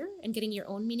meaning clear and getting your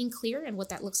own meaning clear and what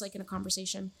that looks like in a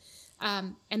conversation.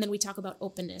 And then we talk about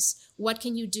openness. What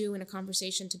can you do in a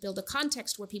conversation to build a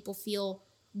context where people feel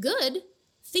good,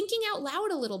 thinking out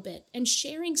loud a little bit and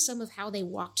sharing some of how they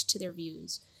walked to their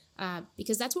views?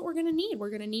 Because that's what we're going to need. We're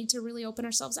going to need to really open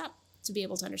ourselves up to be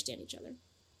able to understand each other.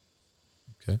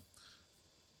 Okay.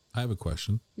 I have a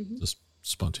question, just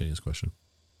spontaneous question.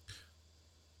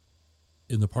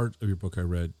 In the part of your book I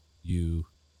read, you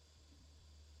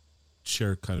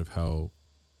share kind of how,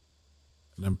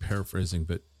 and I'm paraphrasing,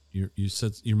 but you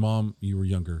said your mom, you were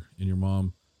younger, and your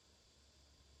mom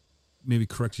maybe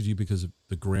corrected you because of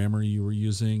the grammar you were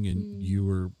using, and you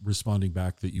were responding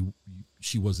back that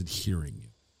she wasn't hearing you.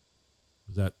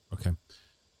 Was that okay?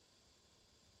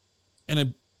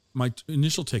 And my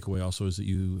initial takeaway also is that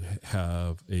you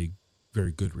have a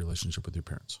very good relationship with your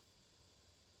parents.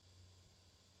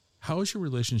 How has your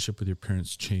relationship with your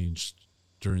parents changed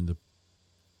during the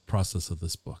process of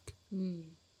this book?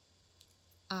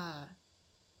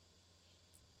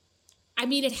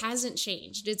 mean, it hasn't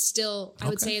changed. It's still, I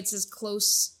would say it's as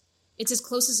close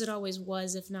as it always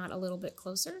was, if not a little bit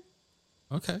closer.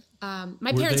 Okay.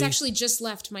 My parents actually just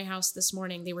left my house this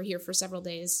morning. They were here for several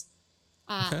days.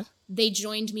 They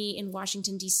joined me in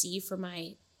Washington, D.C. for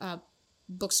my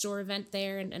bookstore event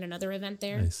there and another event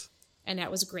there. Nice. And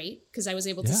that was great because I was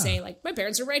able to say, like, my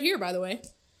parents are right here, by the way.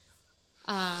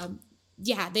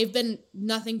 They've been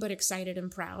nothing but excited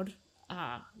and proud,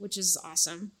 which is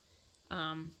awesome.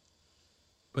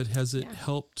 But has it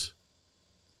helped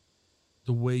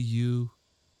the way you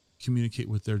communicate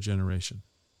with their generation?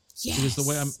 Yes. Because the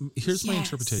way here's my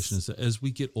interpretation is that as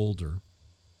we get older,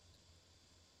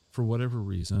 for whatever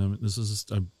reason, I mean,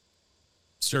 I'm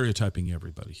stereotyping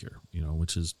everybody here,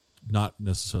 which is not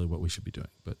necessarily what we should be doing,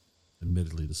 but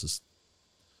admittedly, as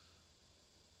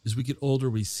we get older,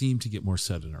 we seem to get more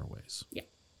set in our ways. Yeah.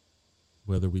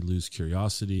 Whether we lose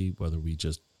curiosity, whether we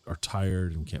just are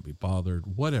tired and can't be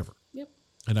bothered, whatever. Yep.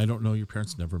 And I don't know your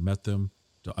parents, never met them.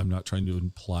 I'm not trying to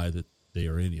imply that they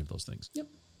are any of those things. Yep.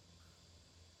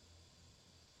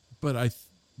 But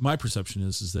my perception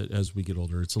is that as we get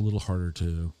older, it's a little harder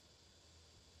to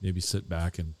maybe sit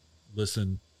back and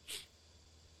listen,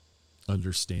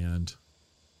 understand.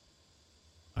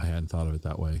 I hadn't thought of it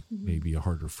that way. Mm-hmm. Maybe a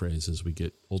harder phrase as we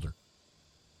get older.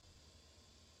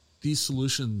 These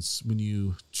solutions, when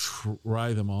you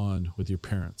try them on with your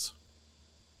parents,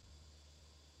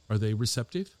 are they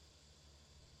receptive?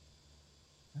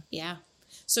 Yeah.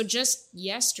 So just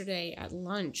yesterday at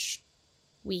lunch,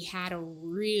 we had a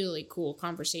really cool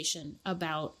conversation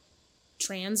about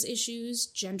trans issues,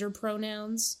 gender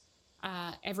pronouns,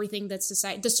 everything that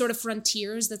society, the sort of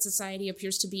frontiers that society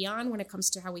appears to be on when it comes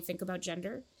to how we think about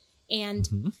gender,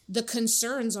 and the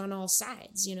concerns on all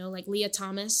sides, like Leah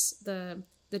Thomas, the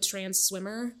trans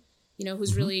swimmer,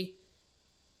 who's really,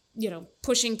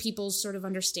 pushing people's sort of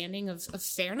understanding of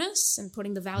fairness and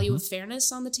putting the value of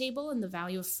fairness on the table and the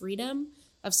value of freedom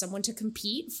of someone to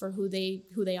compete for who they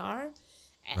are.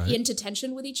 Right. Into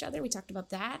tension with each other. We talked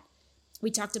about that. We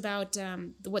talked about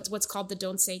what's called the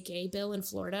Don't Say Gay bill in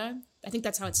Florida. I think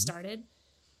that's how it started.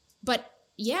 But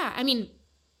yeah, I mean,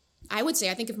 I would say,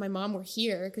 I think if my mom were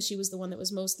here, because she was the one that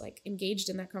was most like engaged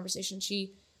in that conversation,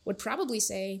 she would probably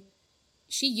say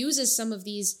she uses some of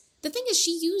these. The thing is,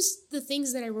 she used the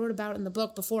things that I wrote about in the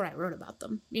book before I wrote about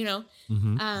them,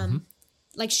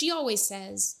 Like she always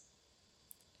says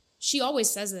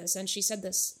this, and she said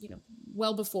this,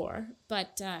 well before,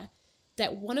 but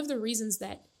that one of the reasons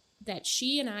that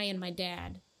she and I and my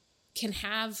dad can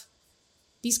have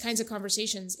these kinds of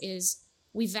conversations is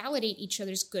we validate each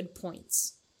other's good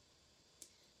points.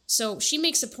 So she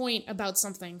makes a point about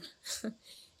something,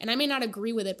 and I may not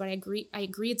agree with it, but I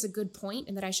agree it's a good point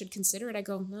and that I should consider it. I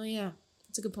go, oh yeah,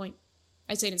 it's a good point.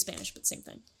 I say it in Spanish, but same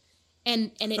thing.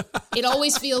 And it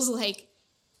always feels like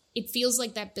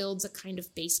that builds a kind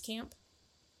of base camp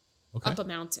up a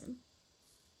mountain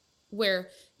where,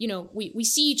 we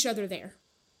see each other there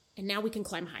and now we can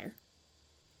climb higher.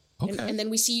 Okay. And then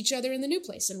we see each other in the new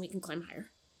place and we can climb higher.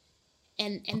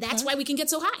 And that's why we can get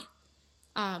so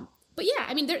high. But yeah,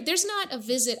 I mean, there's not a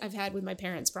visit I've had with my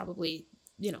parents probably,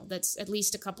 that's at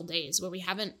least a couple days where we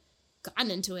haven't gotten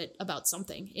into it about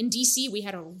something. In DC, we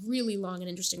had a really long and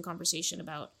interesting conversation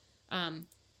about,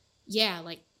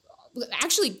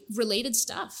 actually related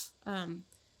stuff,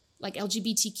 like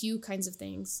LGBTQ kinds of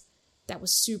things. That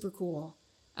was super cool.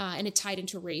 And it tied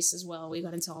into race as well. We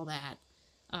got into all that.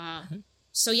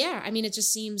 So yeah, I mean, it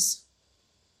just seems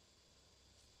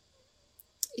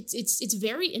it's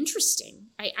very interesting.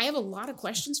 I have a lot of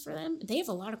questions for them. They have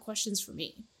a lot of questions for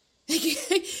me.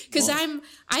 Because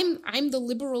I'm the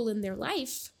liberal in their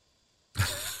life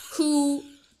who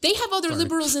they have other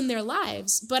liberals in their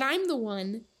lives, but I'm the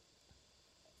one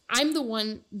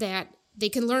that they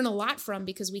can learn a lot from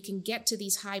because we can get to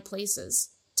these high places,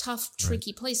 tough,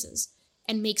 tricky places,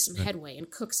 and make some headway and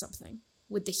cook something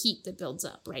with the heat that builds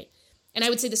up, right? And I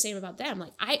would say the same about them.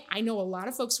 Like, I know a lot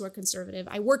of folks who are conservative.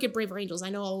 I work at Braver Angels. I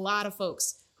know a lot of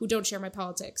folks who don't share my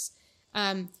politics.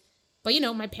 But,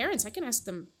 my parents, I can just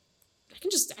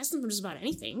ask them just about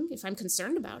anything if I'm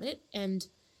concerned about it and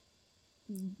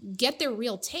get their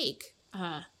real take.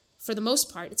 For the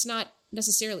most part, it's not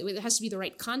necessarily, it has to be the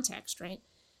right context, right?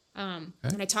 And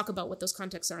I talk about what those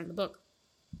contexts are in the book.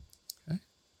 Okay.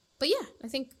 But yeah, I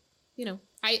think,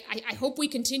 I hope we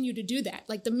continue to do that.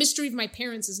 Like, the mystery of my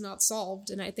parents is not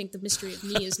solved, and I think the mystery of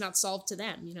me is not solved to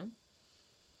them,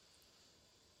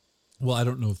 Well, I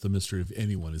don't know if the mystery of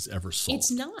anyone is ever solved. It's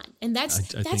not. And that's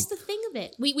the thing of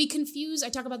it. We confuse, I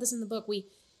talk about this in the book, we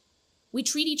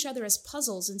treat each other as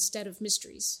puzzles instead of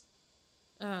mysteries,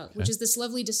 which is this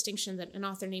lovely distinction that an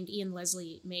author named Ian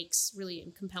Leslie makes really in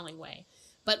a compelling way.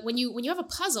 But when you have a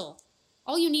puzzle,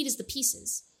 all you need is the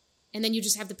pieces. And then you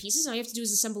just have the pieces. All you have to do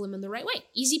is assemble them in the right way.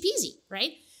 Easy peasy,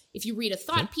 right? If you read a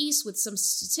thought piece with some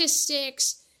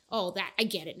statistics, that I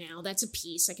get it now. That's a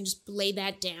piece. I can just lay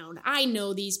that down. I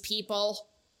know these people.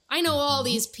 I know all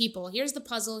these people. Here's the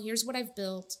puzzle. Here's what I've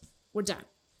built. We're done.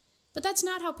 But that's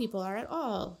not how people are at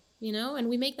all, and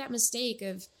we make that mistake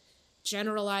of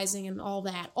generalizing and all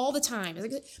that all the time.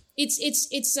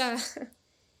 It's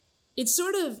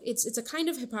a kind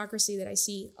of hypocrisy that I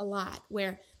see a lot,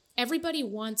 where everybody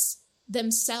wants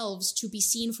themselves to be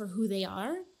seen for who they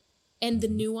are and the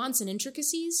nuance and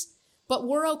intricacies, but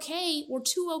we're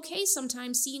too okay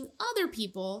sometimes seeing other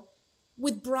people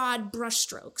with broad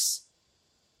brushstrokes.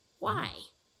 Why?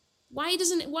 Why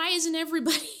isn't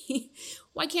everybody,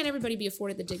 why can't everybody be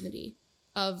afforded the dignity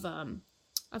of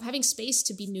having space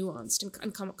to be nuanced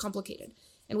and complicated?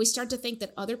 And we start to think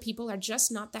that other people are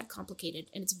just not that complicated,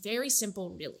 and it's very simple,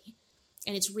 really.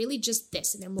 And it's really just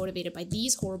this, and they're motivated by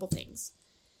these horrible things.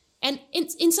 And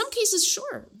in some cases,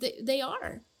 sure, they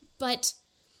are. But,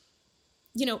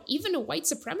 even a white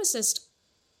supremacist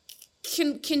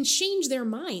can change their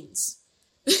minds.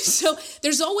 So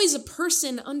there's always a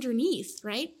person underneath,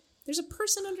 right? There's a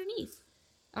person underneath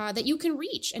that you can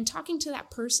reach. And talking to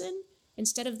that person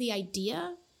instead of the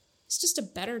idea is just a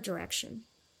better direction.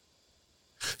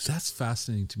 That's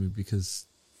fascinating to me, because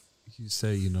you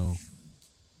say,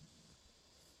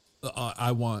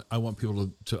 I want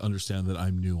people to understand that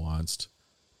I'm nuanced,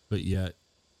 but yet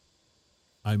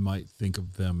I might think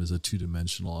of them as a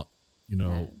two-dimensional,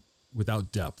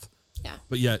 without depth. Yeah.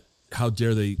 But yet, how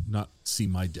dare they not see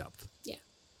my depth? Yeah.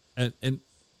 And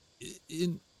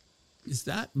is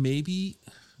that maybe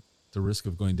the risk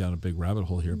of going down a big rabbit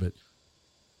hole here? But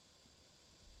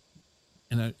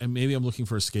and maybe I'm looking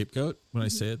for a scapegoat when I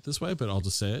say it this way, but I'll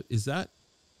just say it.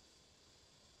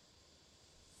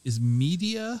 Is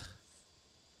media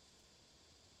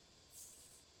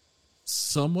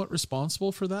somewhat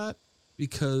responsible for that?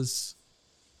 Because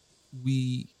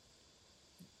we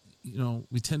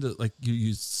tend to, like, you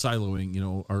use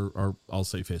siloing, our I'll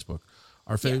say Facebook.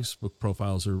 Our Facebook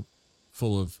profiles are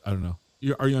full of, I don't know.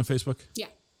 Are you on Facebook? Yeah.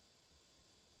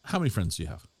 How many friends do you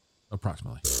have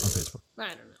approximately on Facebook? I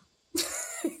don't know.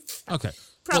 Okay.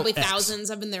 Probably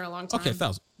thousands. I've been there a long time. Okay,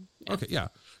 thousands. Yeah. Okay, yeah.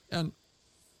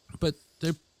 But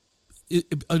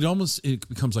it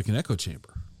becomes like an echo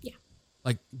chamber. Yeah.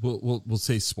 Like we'll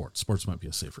say sports. Sports might be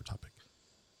a safer topic.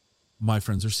 My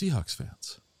friends are Seahawks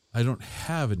fans. I don't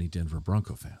have any Denver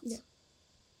Bronco fans. Yeah.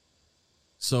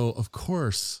 So of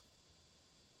course,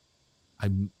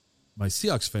 my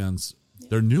Seahawks fans,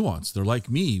 they're nuanced. They're like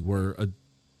me, where a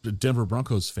Denver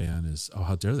Broncos fan is,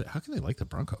 how dare they? How can they like the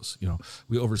Broncos?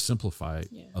 We oversimplify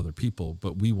other people,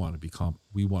 but we want to be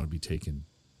taken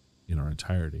in our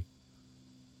entirety.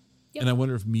 Yep. And I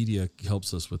wonder if media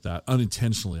helps us with that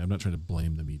unintentionally. I'm not trying to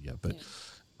blame the media, but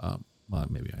well,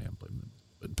 maybe I am blaming them.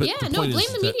 But blame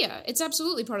the media. It's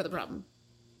absolutely part of the problem.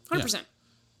 100%.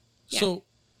 Yeah. So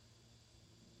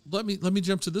let me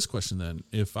jump to this question then.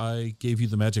 If I gave you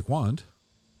the magic wand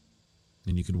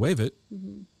and you could wave it,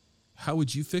 how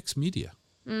would you fix media?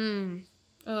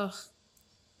 Ugh.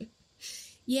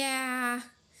 Yeah.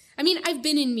 I mean, I've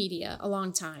been in media a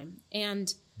long time,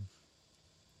 and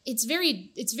it's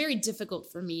very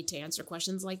difficult for me to answer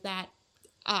questions like that,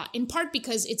 in part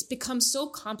because it's become so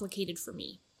complicated for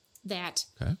me that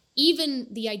even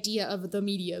the idea of the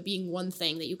media being one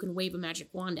thing that you can wave a magic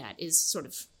wand at is sort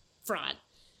of fraud.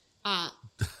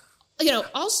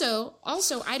 Also,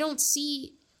 I don't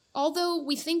see, although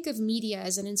we think of media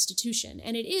as an institution,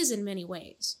 and it is in many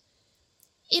ways,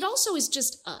 it also is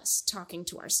just us talking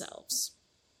to ourselves.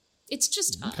 It's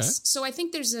just us. So I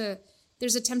think there's a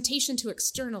temptation to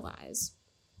externalize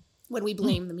when we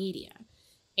blame the media,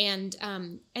 and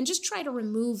just try to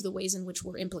remove the ways in which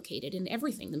we're implicated in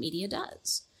everything the media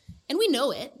does. And we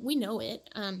know it.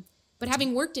 But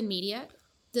having worked in media,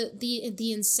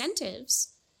 the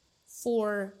incentives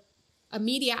for a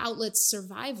media outlet's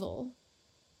survival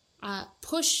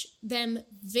push them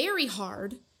very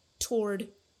hard toward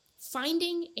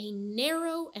finding a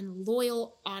narrow and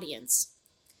loyal audience.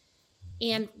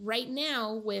 And right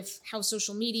now, with how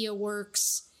social media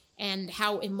works and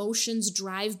how emotions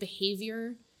drive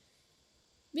behavior,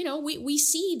 we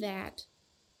see that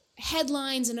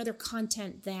headlines and other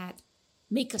content that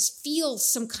make us feel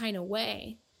some kind of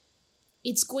way,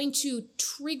 it's going to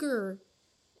trigger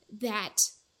that,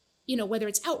 whether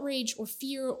it's outrage or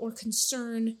fear or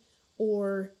concern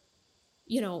or,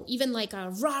 even like a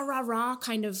rah, rah, rah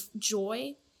kind of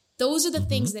joy. Those are the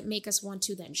things that make us want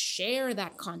to then share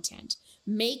that content,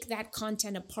 make that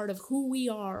content a part of who we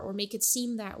are, or make it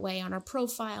seem that way on our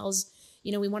profiles,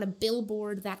 We want to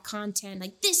billboard that content.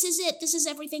 Like, this is it. This is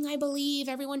everything I believe.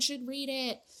 Everyone should read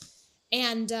it.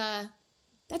 And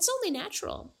that's only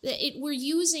natural. We're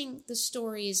using the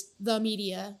stories the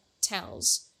media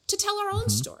tells to tell our own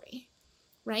story,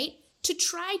 right? To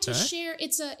try to share.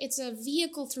 It's a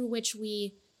vehicle through which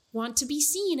we want to be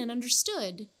seen and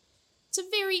understood. It's a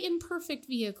very imperfect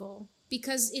vehicle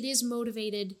because it is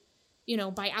motivated,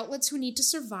 by outlets who need to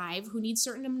survive, who need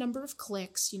certain number of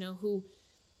clicks, who,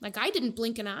 like, I didn't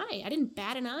blink an eye. I didn't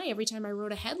bat an eye every time I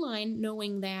wrote a headline,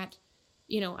 knowing that,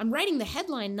 I'm writing the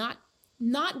headline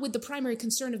not with the primary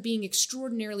concern of being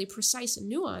extraordinarily precise and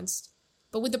nuanced,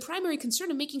 but with the primary concern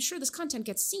of making sure this content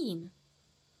gets seen.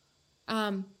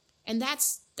 And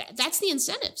that's the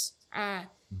incentives.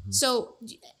 So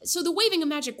the waving a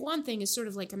magic wand thing is sort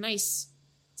of like a nice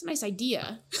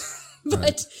idea,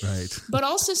 but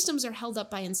all systems are held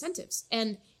up by incentives.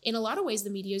 And in a lot of ways, the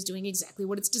media is doing exactly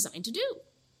what it's designed to do,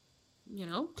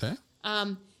 Okay.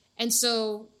 And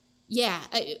so,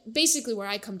 basically where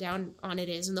I come down on it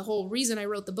is, and the whole reason I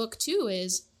wrote the book too,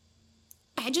 is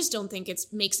I just don't think it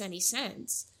makes any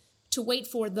sense to wait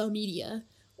for the media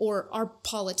or our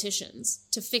politicians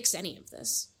to fix any of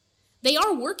this. They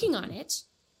are working on it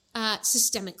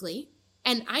systemically,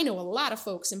 and I know a lot of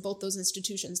folks in both those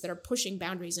institutions that are pushing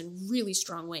boundaries in really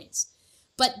strong ways.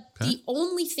 But the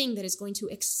only thing that is going to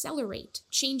accelerate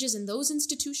changes in those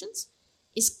institutions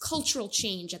is cultural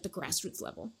change at the grassroots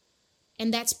level.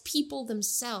 And that's people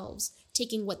themselves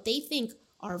taking what they think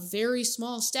are very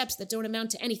small steps that don't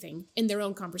amount to anything in their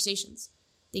own conversations.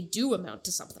 They do amount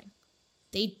to something.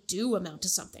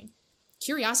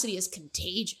 Curiosity is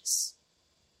contagious.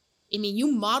 I mean,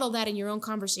 you model that in your own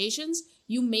conversations.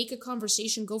 You make a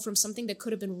conversation go from something that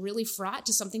could have been really fraught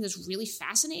to something that's really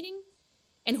fascinating.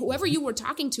 And whoever you were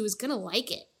talking to is going to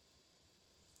like it.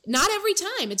 Not every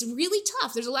time. It's really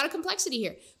tough. There's a lot of complexity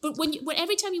here. But when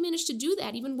every time you manage to do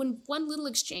that, even when one little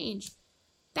exchange,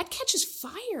 that catches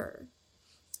fire.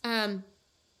 I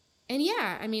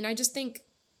just think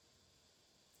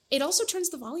it also turns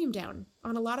the volume down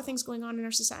on a lot of things going on in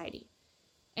our society.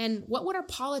 And what would our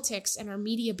politics and our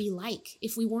media be like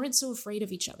if we weren't so afraid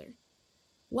of each other?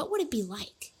 What would it be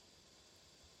like?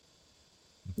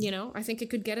 I think it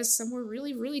could get us somewhere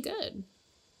really, really good.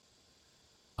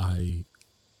 I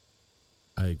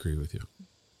agree with you.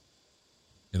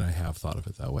 And I have thought of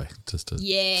it that way, just to spin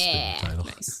your title.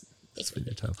 Nice. Spin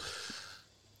your title.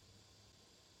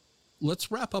 Let's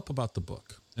wrap up about the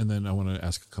book, and then I want to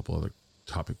ask a couple other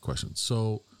topic questions.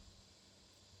 So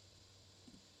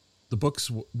the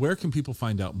books, where can people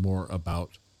find out more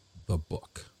about the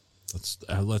book? Let's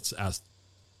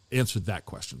answer that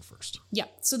question first. Yeah.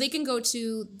 So they can go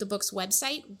to the book's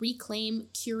website,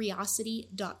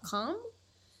 reclaimcuriosity.com.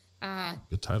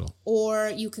 Good title.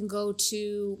 Or you can go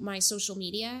to my social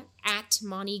media at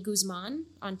Mónica Guzmán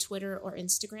on Twitter or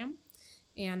Instagram.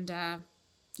 And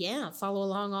follow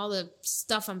along all the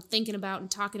stuff I'm thinking about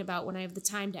and talking about when I have the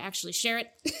time to actually share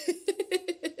it,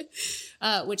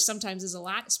 which sometimes is a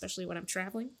lot, especially when I'm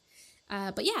traveling.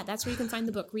 That's where you can find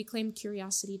the book,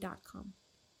 reclaimcuriosity.com.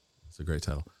 It's a great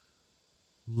title.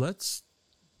 Let's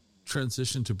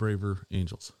transition to Braver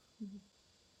Angels. Mm-hmm.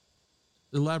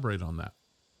 Elaborate on that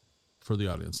for the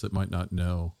audience that might not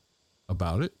know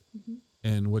about it. Mm-hmm.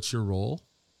 And what's your role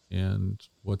and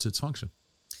what's its function?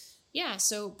 Yeah,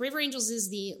 so Braver Angels is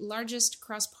the largest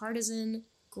cross-partisan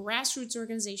grassroots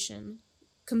organization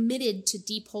committed to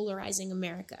depolarizing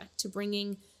America, to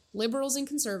bringing liberals and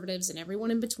conservatives and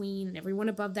everyone in between and everyone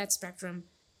above that spectrum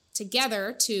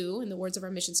together to, in the words of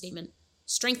our mission statement,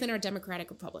 strengthen our democratic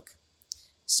republic.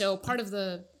 So part of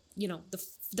the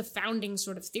founding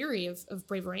sort of theory of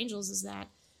Braver Angels is that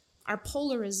our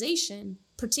polarization,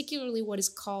 particularly what is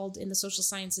called in the social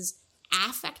sciences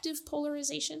affective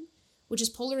polarization, which is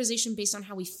polarization based on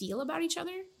how we feel about each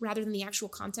other rather than the actual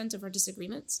content of our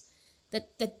disagreements,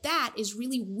 that is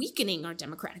really weakening our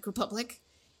democratic republic.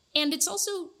 And it's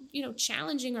also,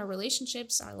 challenging our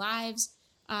relationships, our lives.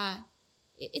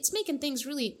 It's making things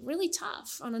really, really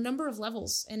tough on a number of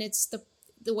levels. And it's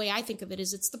the way I think of it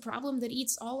is it's the problem that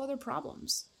eats all other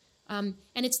problems. And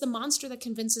it's the monster that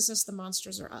convinces us the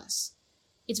monsters are us.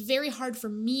 It's very hard for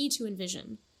me to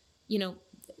envision,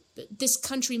 this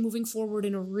country moving forward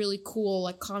in a really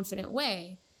cool, confident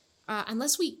way,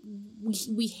 unless we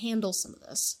handle some of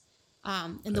this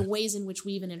and the ways in which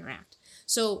we even interact.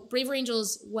 So Braver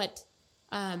Angels,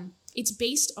 it's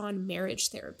based on marriage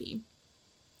therapy.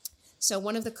 So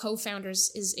one of the co-founders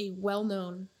is a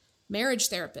well-known marriage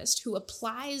therapist who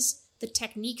applies the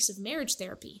techniques of marriage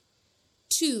therapy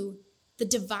to the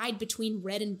divide between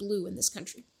red and blue in this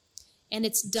country. And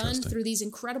it's done through these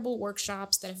incredible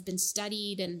workshops that have been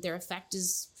studied and their effect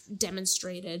is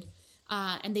demonstrated.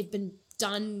 And they've been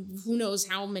done who knows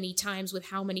how many times with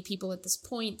how many people at this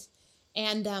point.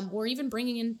 And we're even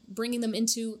bringing them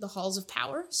into the halls of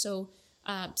power. So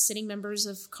sitting members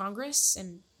of Congress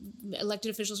and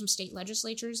elected officials from state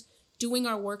legislatures doing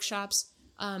our workshops,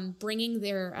 bringing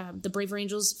the Braver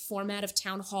Angels format of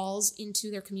town halls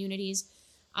into their communities.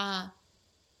 And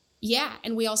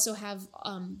we also have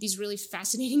these really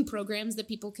fascinating programs that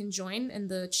people can join. And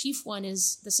the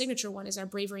signature one is our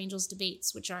Braver Angels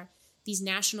debates, which are these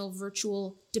national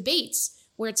virtual debates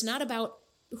where it's not about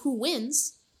who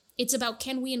wins. It's about,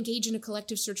 can we engage in a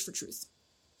collective search for truth?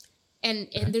 And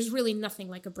there's really nothing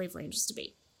like a Braver Angels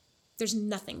debate. There's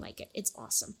nothing like it. It's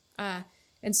awesome.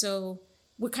 And so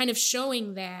we're kind of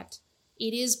showing that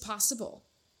it is possible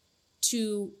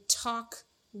to talk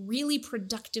really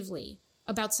productively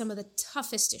about some of the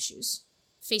toughest issues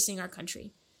facing our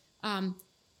country.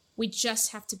 We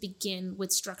just have to begin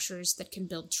with structures that can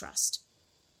build trust.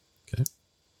 Okay.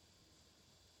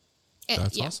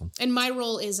 That's awesome. And my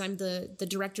role is I'm the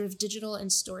director of digital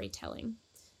and storytelling.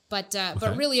 But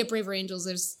really at Braver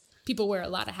Angels, people wear a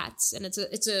lot of hats, and it's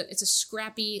a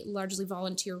scrappy, largely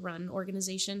volunteer-run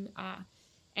organization,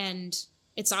 and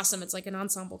it's awesome. It's like an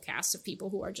ensemble cast of people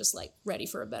who are just like ready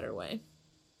for a better way.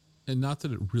 And not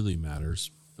that it really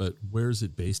matters, but where is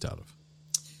it based out of?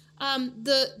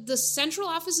 The central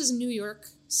office is in New York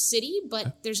City,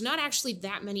 but there's not actually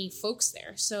that many folks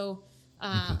there. So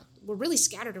we're really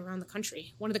scattered around the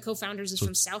country. One of the co-founders is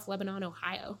from South Lebanon,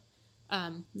 Ohio.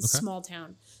 Small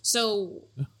town. So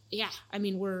I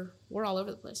mean, we're all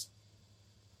over the place.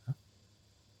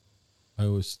 I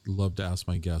always love to ask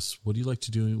my guests, what do you like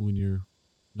to do when you're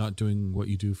not doing what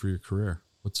you do for your career?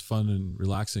 What's fun and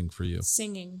relaxing for you?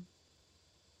 Singing.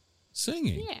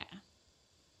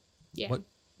 Yeah. What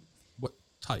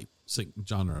type?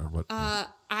 Genre? What?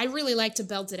 I really like to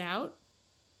belt it out.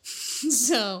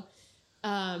 So,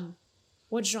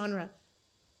 what genre?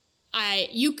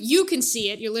 You can see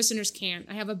it. Your listeners can't.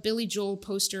 I have a Billy Joel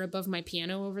poster above my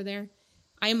piano over there.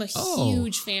 I am a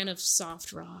huge fan of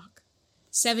soft rock,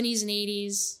 70s and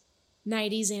 80s,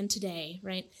 90s, and today.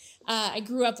 Right? I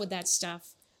grew up with that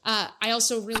stuff. I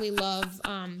also really love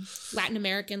Latin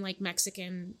American, like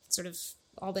Mexican, sort of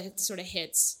all the sort of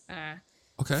hits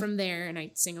from there, and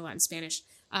I sing a lot in Spanish.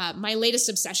 My latest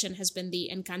obsession has been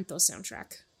the Encanto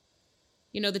soundtrack.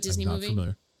 You know the Disney movie?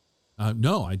 Familiar.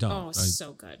 No, I don't. Oh,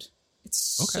 so good. It's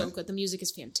so good. The music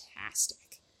is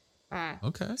fantastic.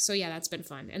 So yeah, that's been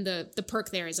fun. And the perk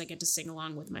there is I get to sing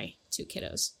along with my two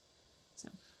kiddos. So.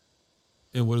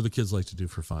 And what do the kids like to do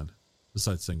for fun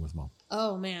besides sing with mom?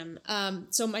 Oh man.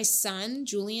 So my son,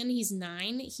 Julian, he's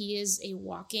 9. He is a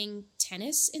walking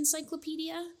tennis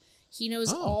encyclopedia. He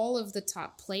knows all of the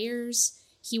top players.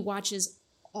 He watches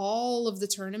all of the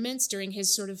tournaments during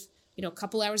his sort of,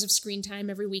 couple hours of screen time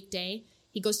every weekday.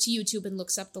 He goes to YouTube and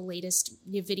looks up the latest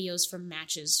videos from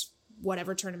matches,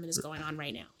 whatever tournament is going on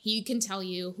right now. He can tell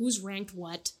you who's ranked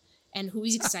what and who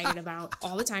he's excited about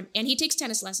all the time. And he takes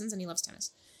tennis lessons and he loves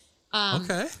tennis.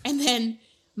 And then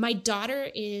my daughter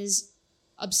is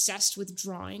obsessed with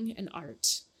drawing and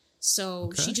art.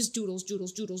 So she just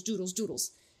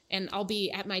doodles. And I'll be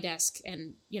at my desk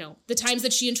and, the times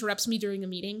that she interrupts me during a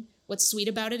meeting, what's sweet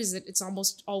about it is that it's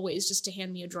almost always just to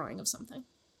hand me a drawing of something.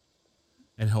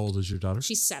 And how old is your daughter?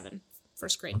 She's 7,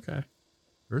 first grade. Okay.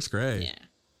 First grade. Yeah.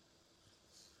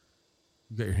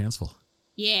 You got your hands full.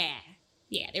 Yeah.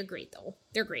 Yeah, they're great though.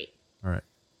 They're great. All right.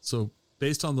 So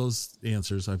based on those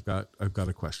answers, I've got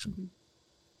a question. Mm-hmm.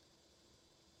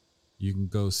 You can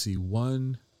go see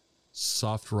one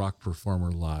soft rock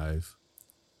performer live.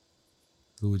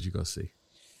 Who would you go see?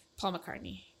 Paul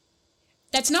McCartney.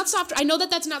 That's not soft. I know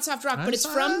that's not soft rock, but it's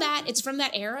from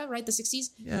that era, right? The 60s.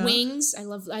 Yeah. Wings. I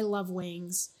love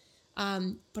Wings.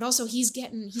 But also he's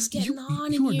getting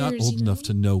on in years. You are not old enough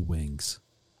to know Wings.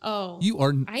 Oh. You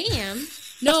are. I am.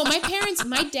 No,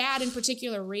 my dad in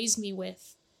particular raised me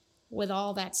with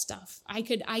all that stuff. I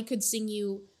could sing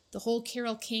you the whole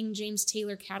Carole King, James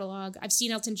Taylor catalog. I've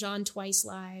seen Elton John twice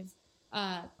live.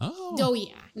 Oh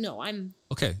yeah. No,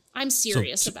 I'm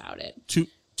serious about it.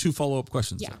 Two follow-up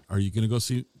questions. Yeah. Then. Are you going to go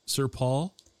see Sir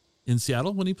Paul in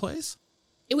Seattle when he plays?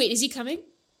 Wait, is he coming?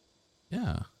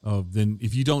 Yeah. Oh, then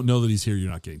if you don't know that he's here,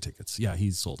 you're not getting tickets. Yeah,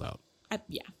 he's sold out.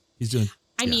 Yeah. He's doing.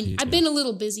 I've been a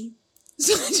little busy,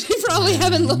 so I probably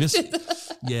haven't looked at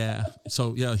the. Yeah.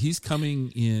 So yeah, he's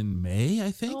coming in May,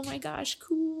 I think. Oh my gosh,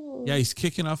 cool. Yeah, he's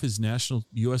kicking off his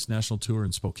U.S. national tour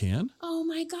in Spokane. Oh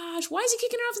my gosh, why is he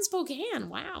kicking it off in Spokane?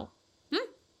 Wow.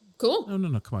 Cool.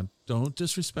 No, come on. Don't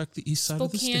disrespect the east side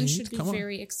of the state. Spokane should be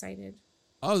very excited.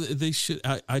 Oh, they should.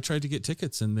 I tried to get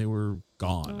tickets and they were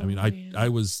gone. Oh, I mean, man. I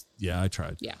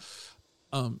tried. Yeah.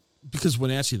 Because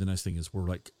Wenatchee, the nice thing is we're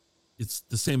like, it's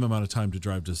the same amount of time to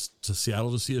drive to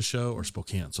Seattle to see a show or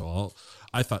Spokane. So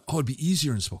I thought, it'd be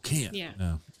easier in Spokane. Yeah.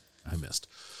 No, I missed.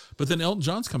 But then Elton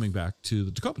John's coming back to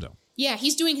the Tacoma Dome. Yeah,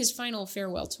 he's doing his final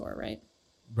farewell tour, right?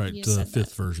 Right, You to the said fifth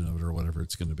that. version of it or whatever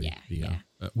it's going to be. Yeah.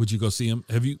 Would you go see him?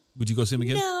 Would you go see him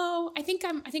again? No, I think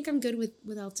I'm good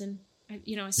with Elton. I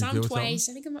saw good him with twice.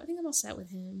 I think I'm all set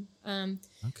with him. Okay.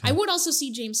 I would also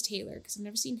see James Taylor because I've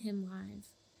never seen him live.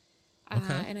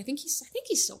 Okay. And I think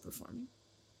he's still performing.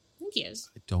 I think he is.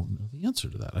 I don't know the answer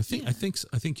to that. I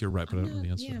think you're right, but I don't know the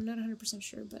answer. Yeah, I'm not 100%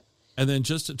 sure, but. And then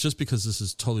just because this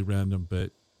is totally random,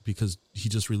 but because he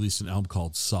just released an album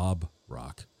called Sob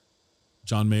Rock.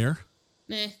 John Mayer?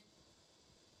 Meh.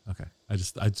 Okay. I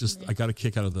got a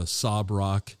kick out of the Sob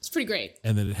Rock. It's pretty great.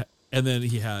 And then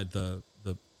he had the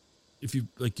if you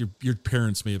like your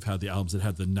parents may have had the albums that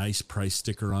had the nice price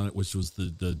sticker on it, which was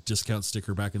the discount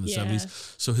sticker back in the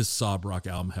 70s. So his Sob Rock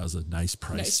album has a nice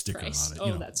price sticker on it.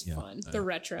 Oh, that's fun. The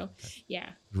retro. Okay. Yeah.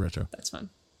 The retro. That's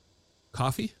fun.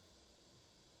 Coffee?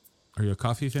 Are you a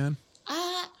coffee fan?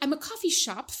 I'm a coffee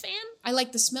shop fan. I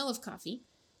like the smell of coffee.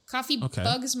 Coffee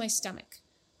bugs my stomach.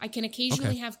 I can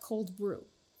occasionally have cold brew.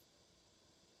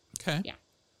 Okay. Yeah.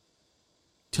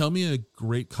 Tell me a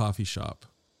great coffee shop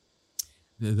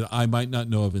that I might not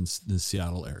know of in the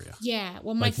Seattle area. Yeah.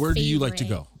 Well, where do you like to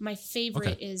go? My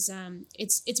favorite is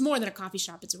it's more than a coffee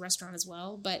shop. It's a restaurant as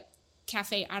well, but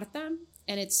Cafe Arta,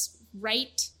 and it's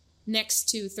right next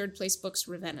to Third Place Books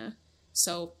Ravenna.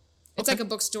 So it's like a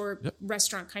bookstore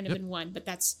restaurant kind of in one, but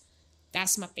that's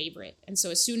my favorite. And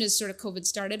so as soon as sort of COVID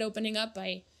started opening up,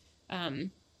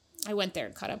 I went there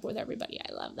and caught up with everybody.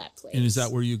 I love that place. And is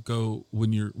that where you go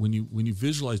when you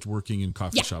visualized working in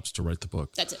coffee shops to write the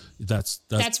book? That's it.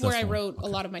 That's where I wrote a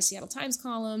lot of my Seattle Times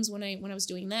columns when I was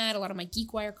doing that. A lot of my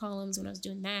GeekWire columns when I was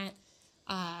doing that.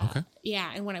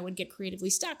 Yeah, and when I would get creatively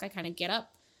stuck, I kind of get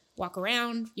up, walk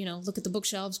around, look at the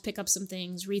bookshelves, pick up some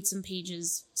things, read some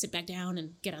pages, sit back down,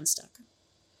 and get unstuck.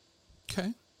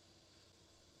 Okay.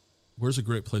 Where's a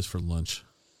great place for lunch?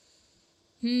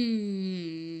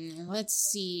 Let's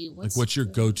see. What's your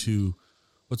go-to?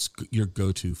 What's your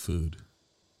go-to food?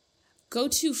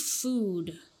 Go-to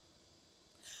food.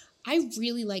 I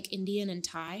really like Indian and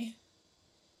Thai.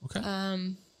 Okay.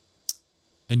 And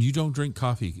you don't drink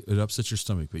coffee; it upsets your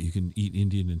stomach. But you can eat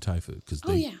Indian and Thai food because.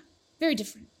 Oh yeah, very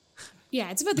different.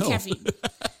 Yeah, it's about the caffeine.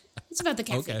 It's about the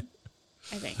caffeine. Okay.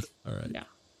 I think. All right. Yeah.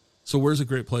 So where's a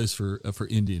great place for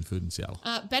Indian food in Seattle?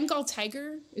 Bengal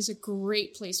Tiger is a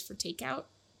great place for takeout.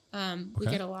 We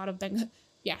get a lot of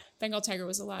Bengal Tiger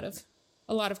was a lot of COVID.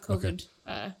 A lot of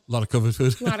COVID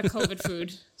food. A lot of COVID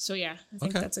food. So yeah, I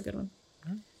think that's a good one.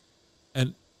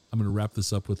 And I'm going to wrap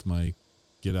this up with my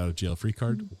get out of jail free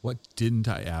card. What didn't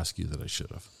I ask you that I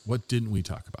should have? What didn't we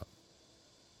talk about?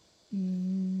 I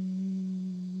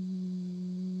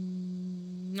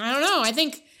don't know. I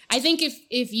think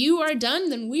if you are done,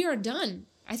 then we are done.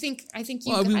 I think you.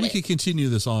 Well, I mean, we could continue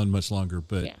this on much longer,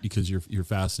 but because you're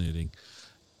fascinating.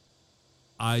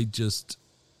 I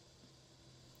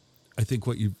think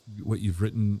what you've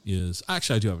written is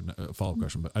actually I do have a follow-up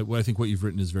question, but I think what you've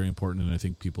written is very important, and I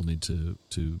think people need to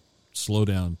slow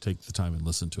down, take the time, and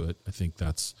listen to it. I think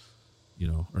that's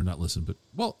or not listen, but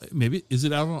maybe is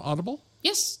it out on Audible?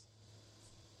 Yes.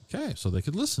 Okay, so they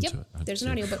could listen to it. There's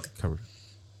an audiobook covered.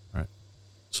 All right.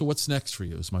 So what's next for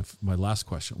you is my last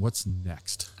question. What's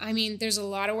next? I mean, there's a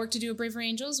lot of work to do at Braver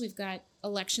Angels. We've got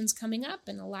elections coming up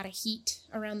and a lot of heat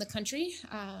around the country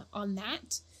on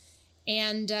that.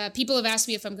 And people have asked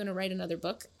me if I'm going to write another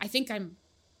book. I think I'm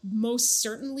most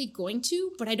certainly going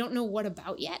to, but I don't know what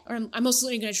about yet. Or I'm most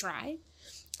certainly going to try.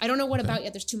 I don't know what about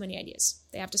yet. There's too many ideas.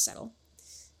 They have to settle.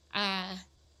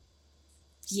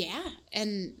 Yeah.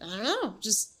 And I don't know.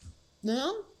 Just,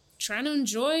 trying to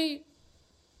enjoy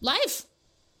life.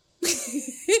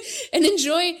 And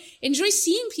enjoy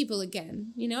seeing people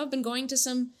again. I've been going to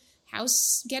some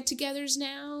house get-togethers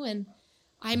now, and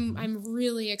I'm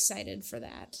really excited for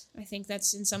that. I think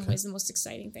that's in some ways the most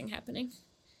exciting thing happening.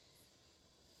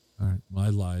 All right. Well, I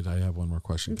lied. I have one more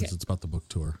question because it's about the book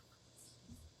tour.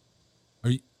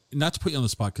 Are you, not to put you on the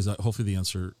spot, because hopefully the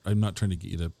answer, I'm not trying to get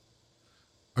you to,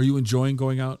 are you enjoying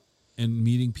going out and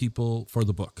meeting people for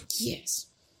the book? Yes.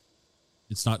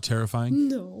 It's not terrifying?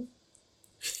 No.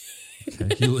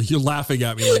 Okay. You're laughing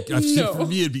at me like for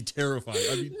me it'd be terrifying.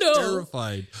 I'd be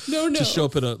terrified. No. To show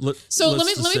up at a. Let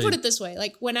me put it this way: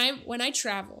 like when I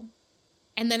travel,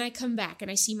 and then I come back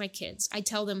and I see my kids, I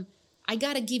tell them I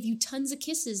gotta give you tons of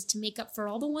kisses to make up for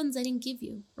all the ones I didn't give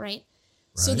you. Right?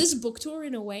 So this book tour,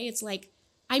 in a way, it's like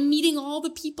I'm meeting all the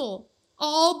people,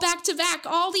 all back to back,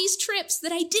 all these trips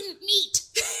that I didn't meet.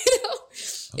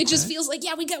 It just feels like,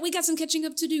 yeah, we got some catching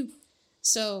up to do.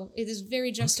 So it is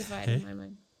very justified in my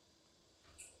mind.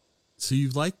 So you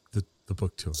like the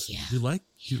book tour? Yeah. You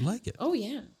like it? Oh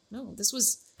yeah. No, this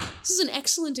is an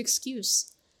excellent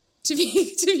excuse to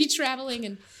be traveling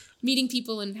and meeting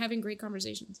people and having great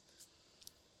conversations.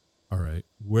 All right.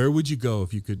 Where would you go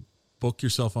if you could book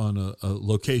yourself on a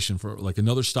location for like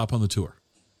another stop on the tour?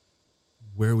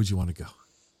 Where would you want to go?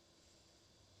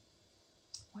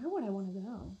 Where would I want to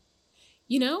go?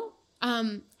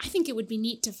 I think it would be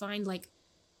neat to find like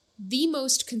the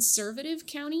most conservative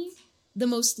county, the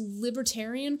most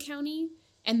libertarian county,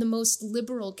 and the most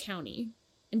liberal county,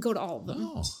 and go to all of them.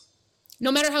 Oh.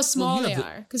 No matter how small they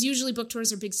are, because usually book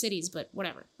tours are big cities, but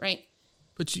whatever, right?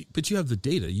 But you have the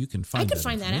data. You can find. I could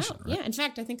find that out. Right? Yeah. In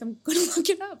fact, I think I'm going to look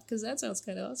it up because that sounds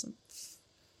kind of awesome.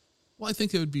 Well, I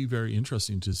think it would be very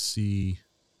interesting to see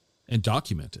and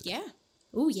document it. Yeah.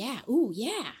 Ooh, yeah. Ooh,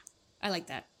 yeah. I like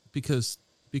that. Because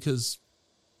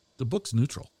the book's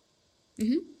neutral.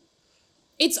 Mm-hmm.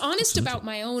 It's honest about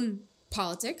my own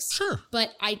politics. Sure.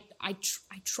 But I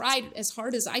tried as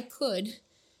hard as I could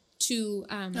to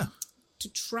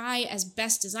try as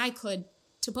best as I could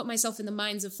to put myself in the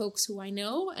minds of folks who I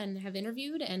know and have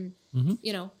interviewed and,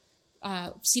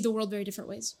 see the world very different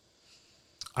ways.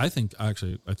 I think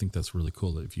that's really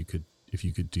cool that if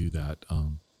you could do that,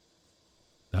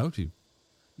 that would be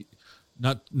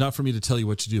not for me to tell you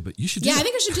what to do, but you should do that. I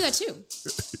think I should do that too.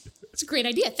 It's a great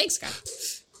idea. Thanks, Scott.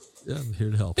 Yeah, I'm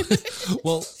here to help.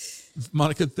 Well,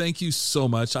 Mónica, thank you so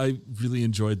much. I really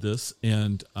enjoyed this,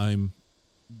 and I'm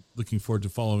looking forward to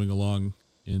following along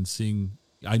and seeing.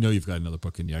 I know you've got another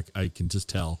book in you. I can just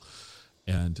tell,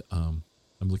 and I'm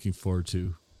looking forward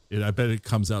to it. I bet it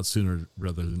comes out sooner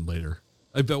rather than later.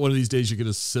 I bet one of these days you're going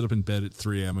to sit up in bed at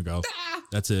 3 a.m. and go,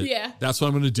 that's it. Yeah. That's what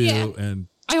I'm going to do. Yeah. And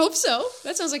I hope so.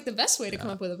 That sounds like the best way to come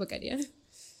up with a book idea.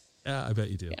 Yeah, I bet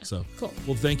you do. Yeah. So cool.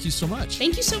 Well, thank you so much.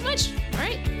 Thank you so much. All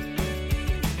right.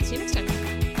 See you next time.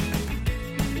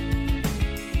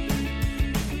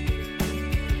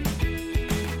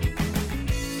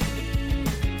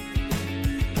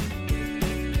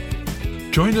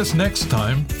 Join us next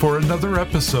time for another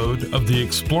episode of the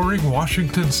Exploring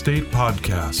Washington State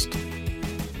podcast.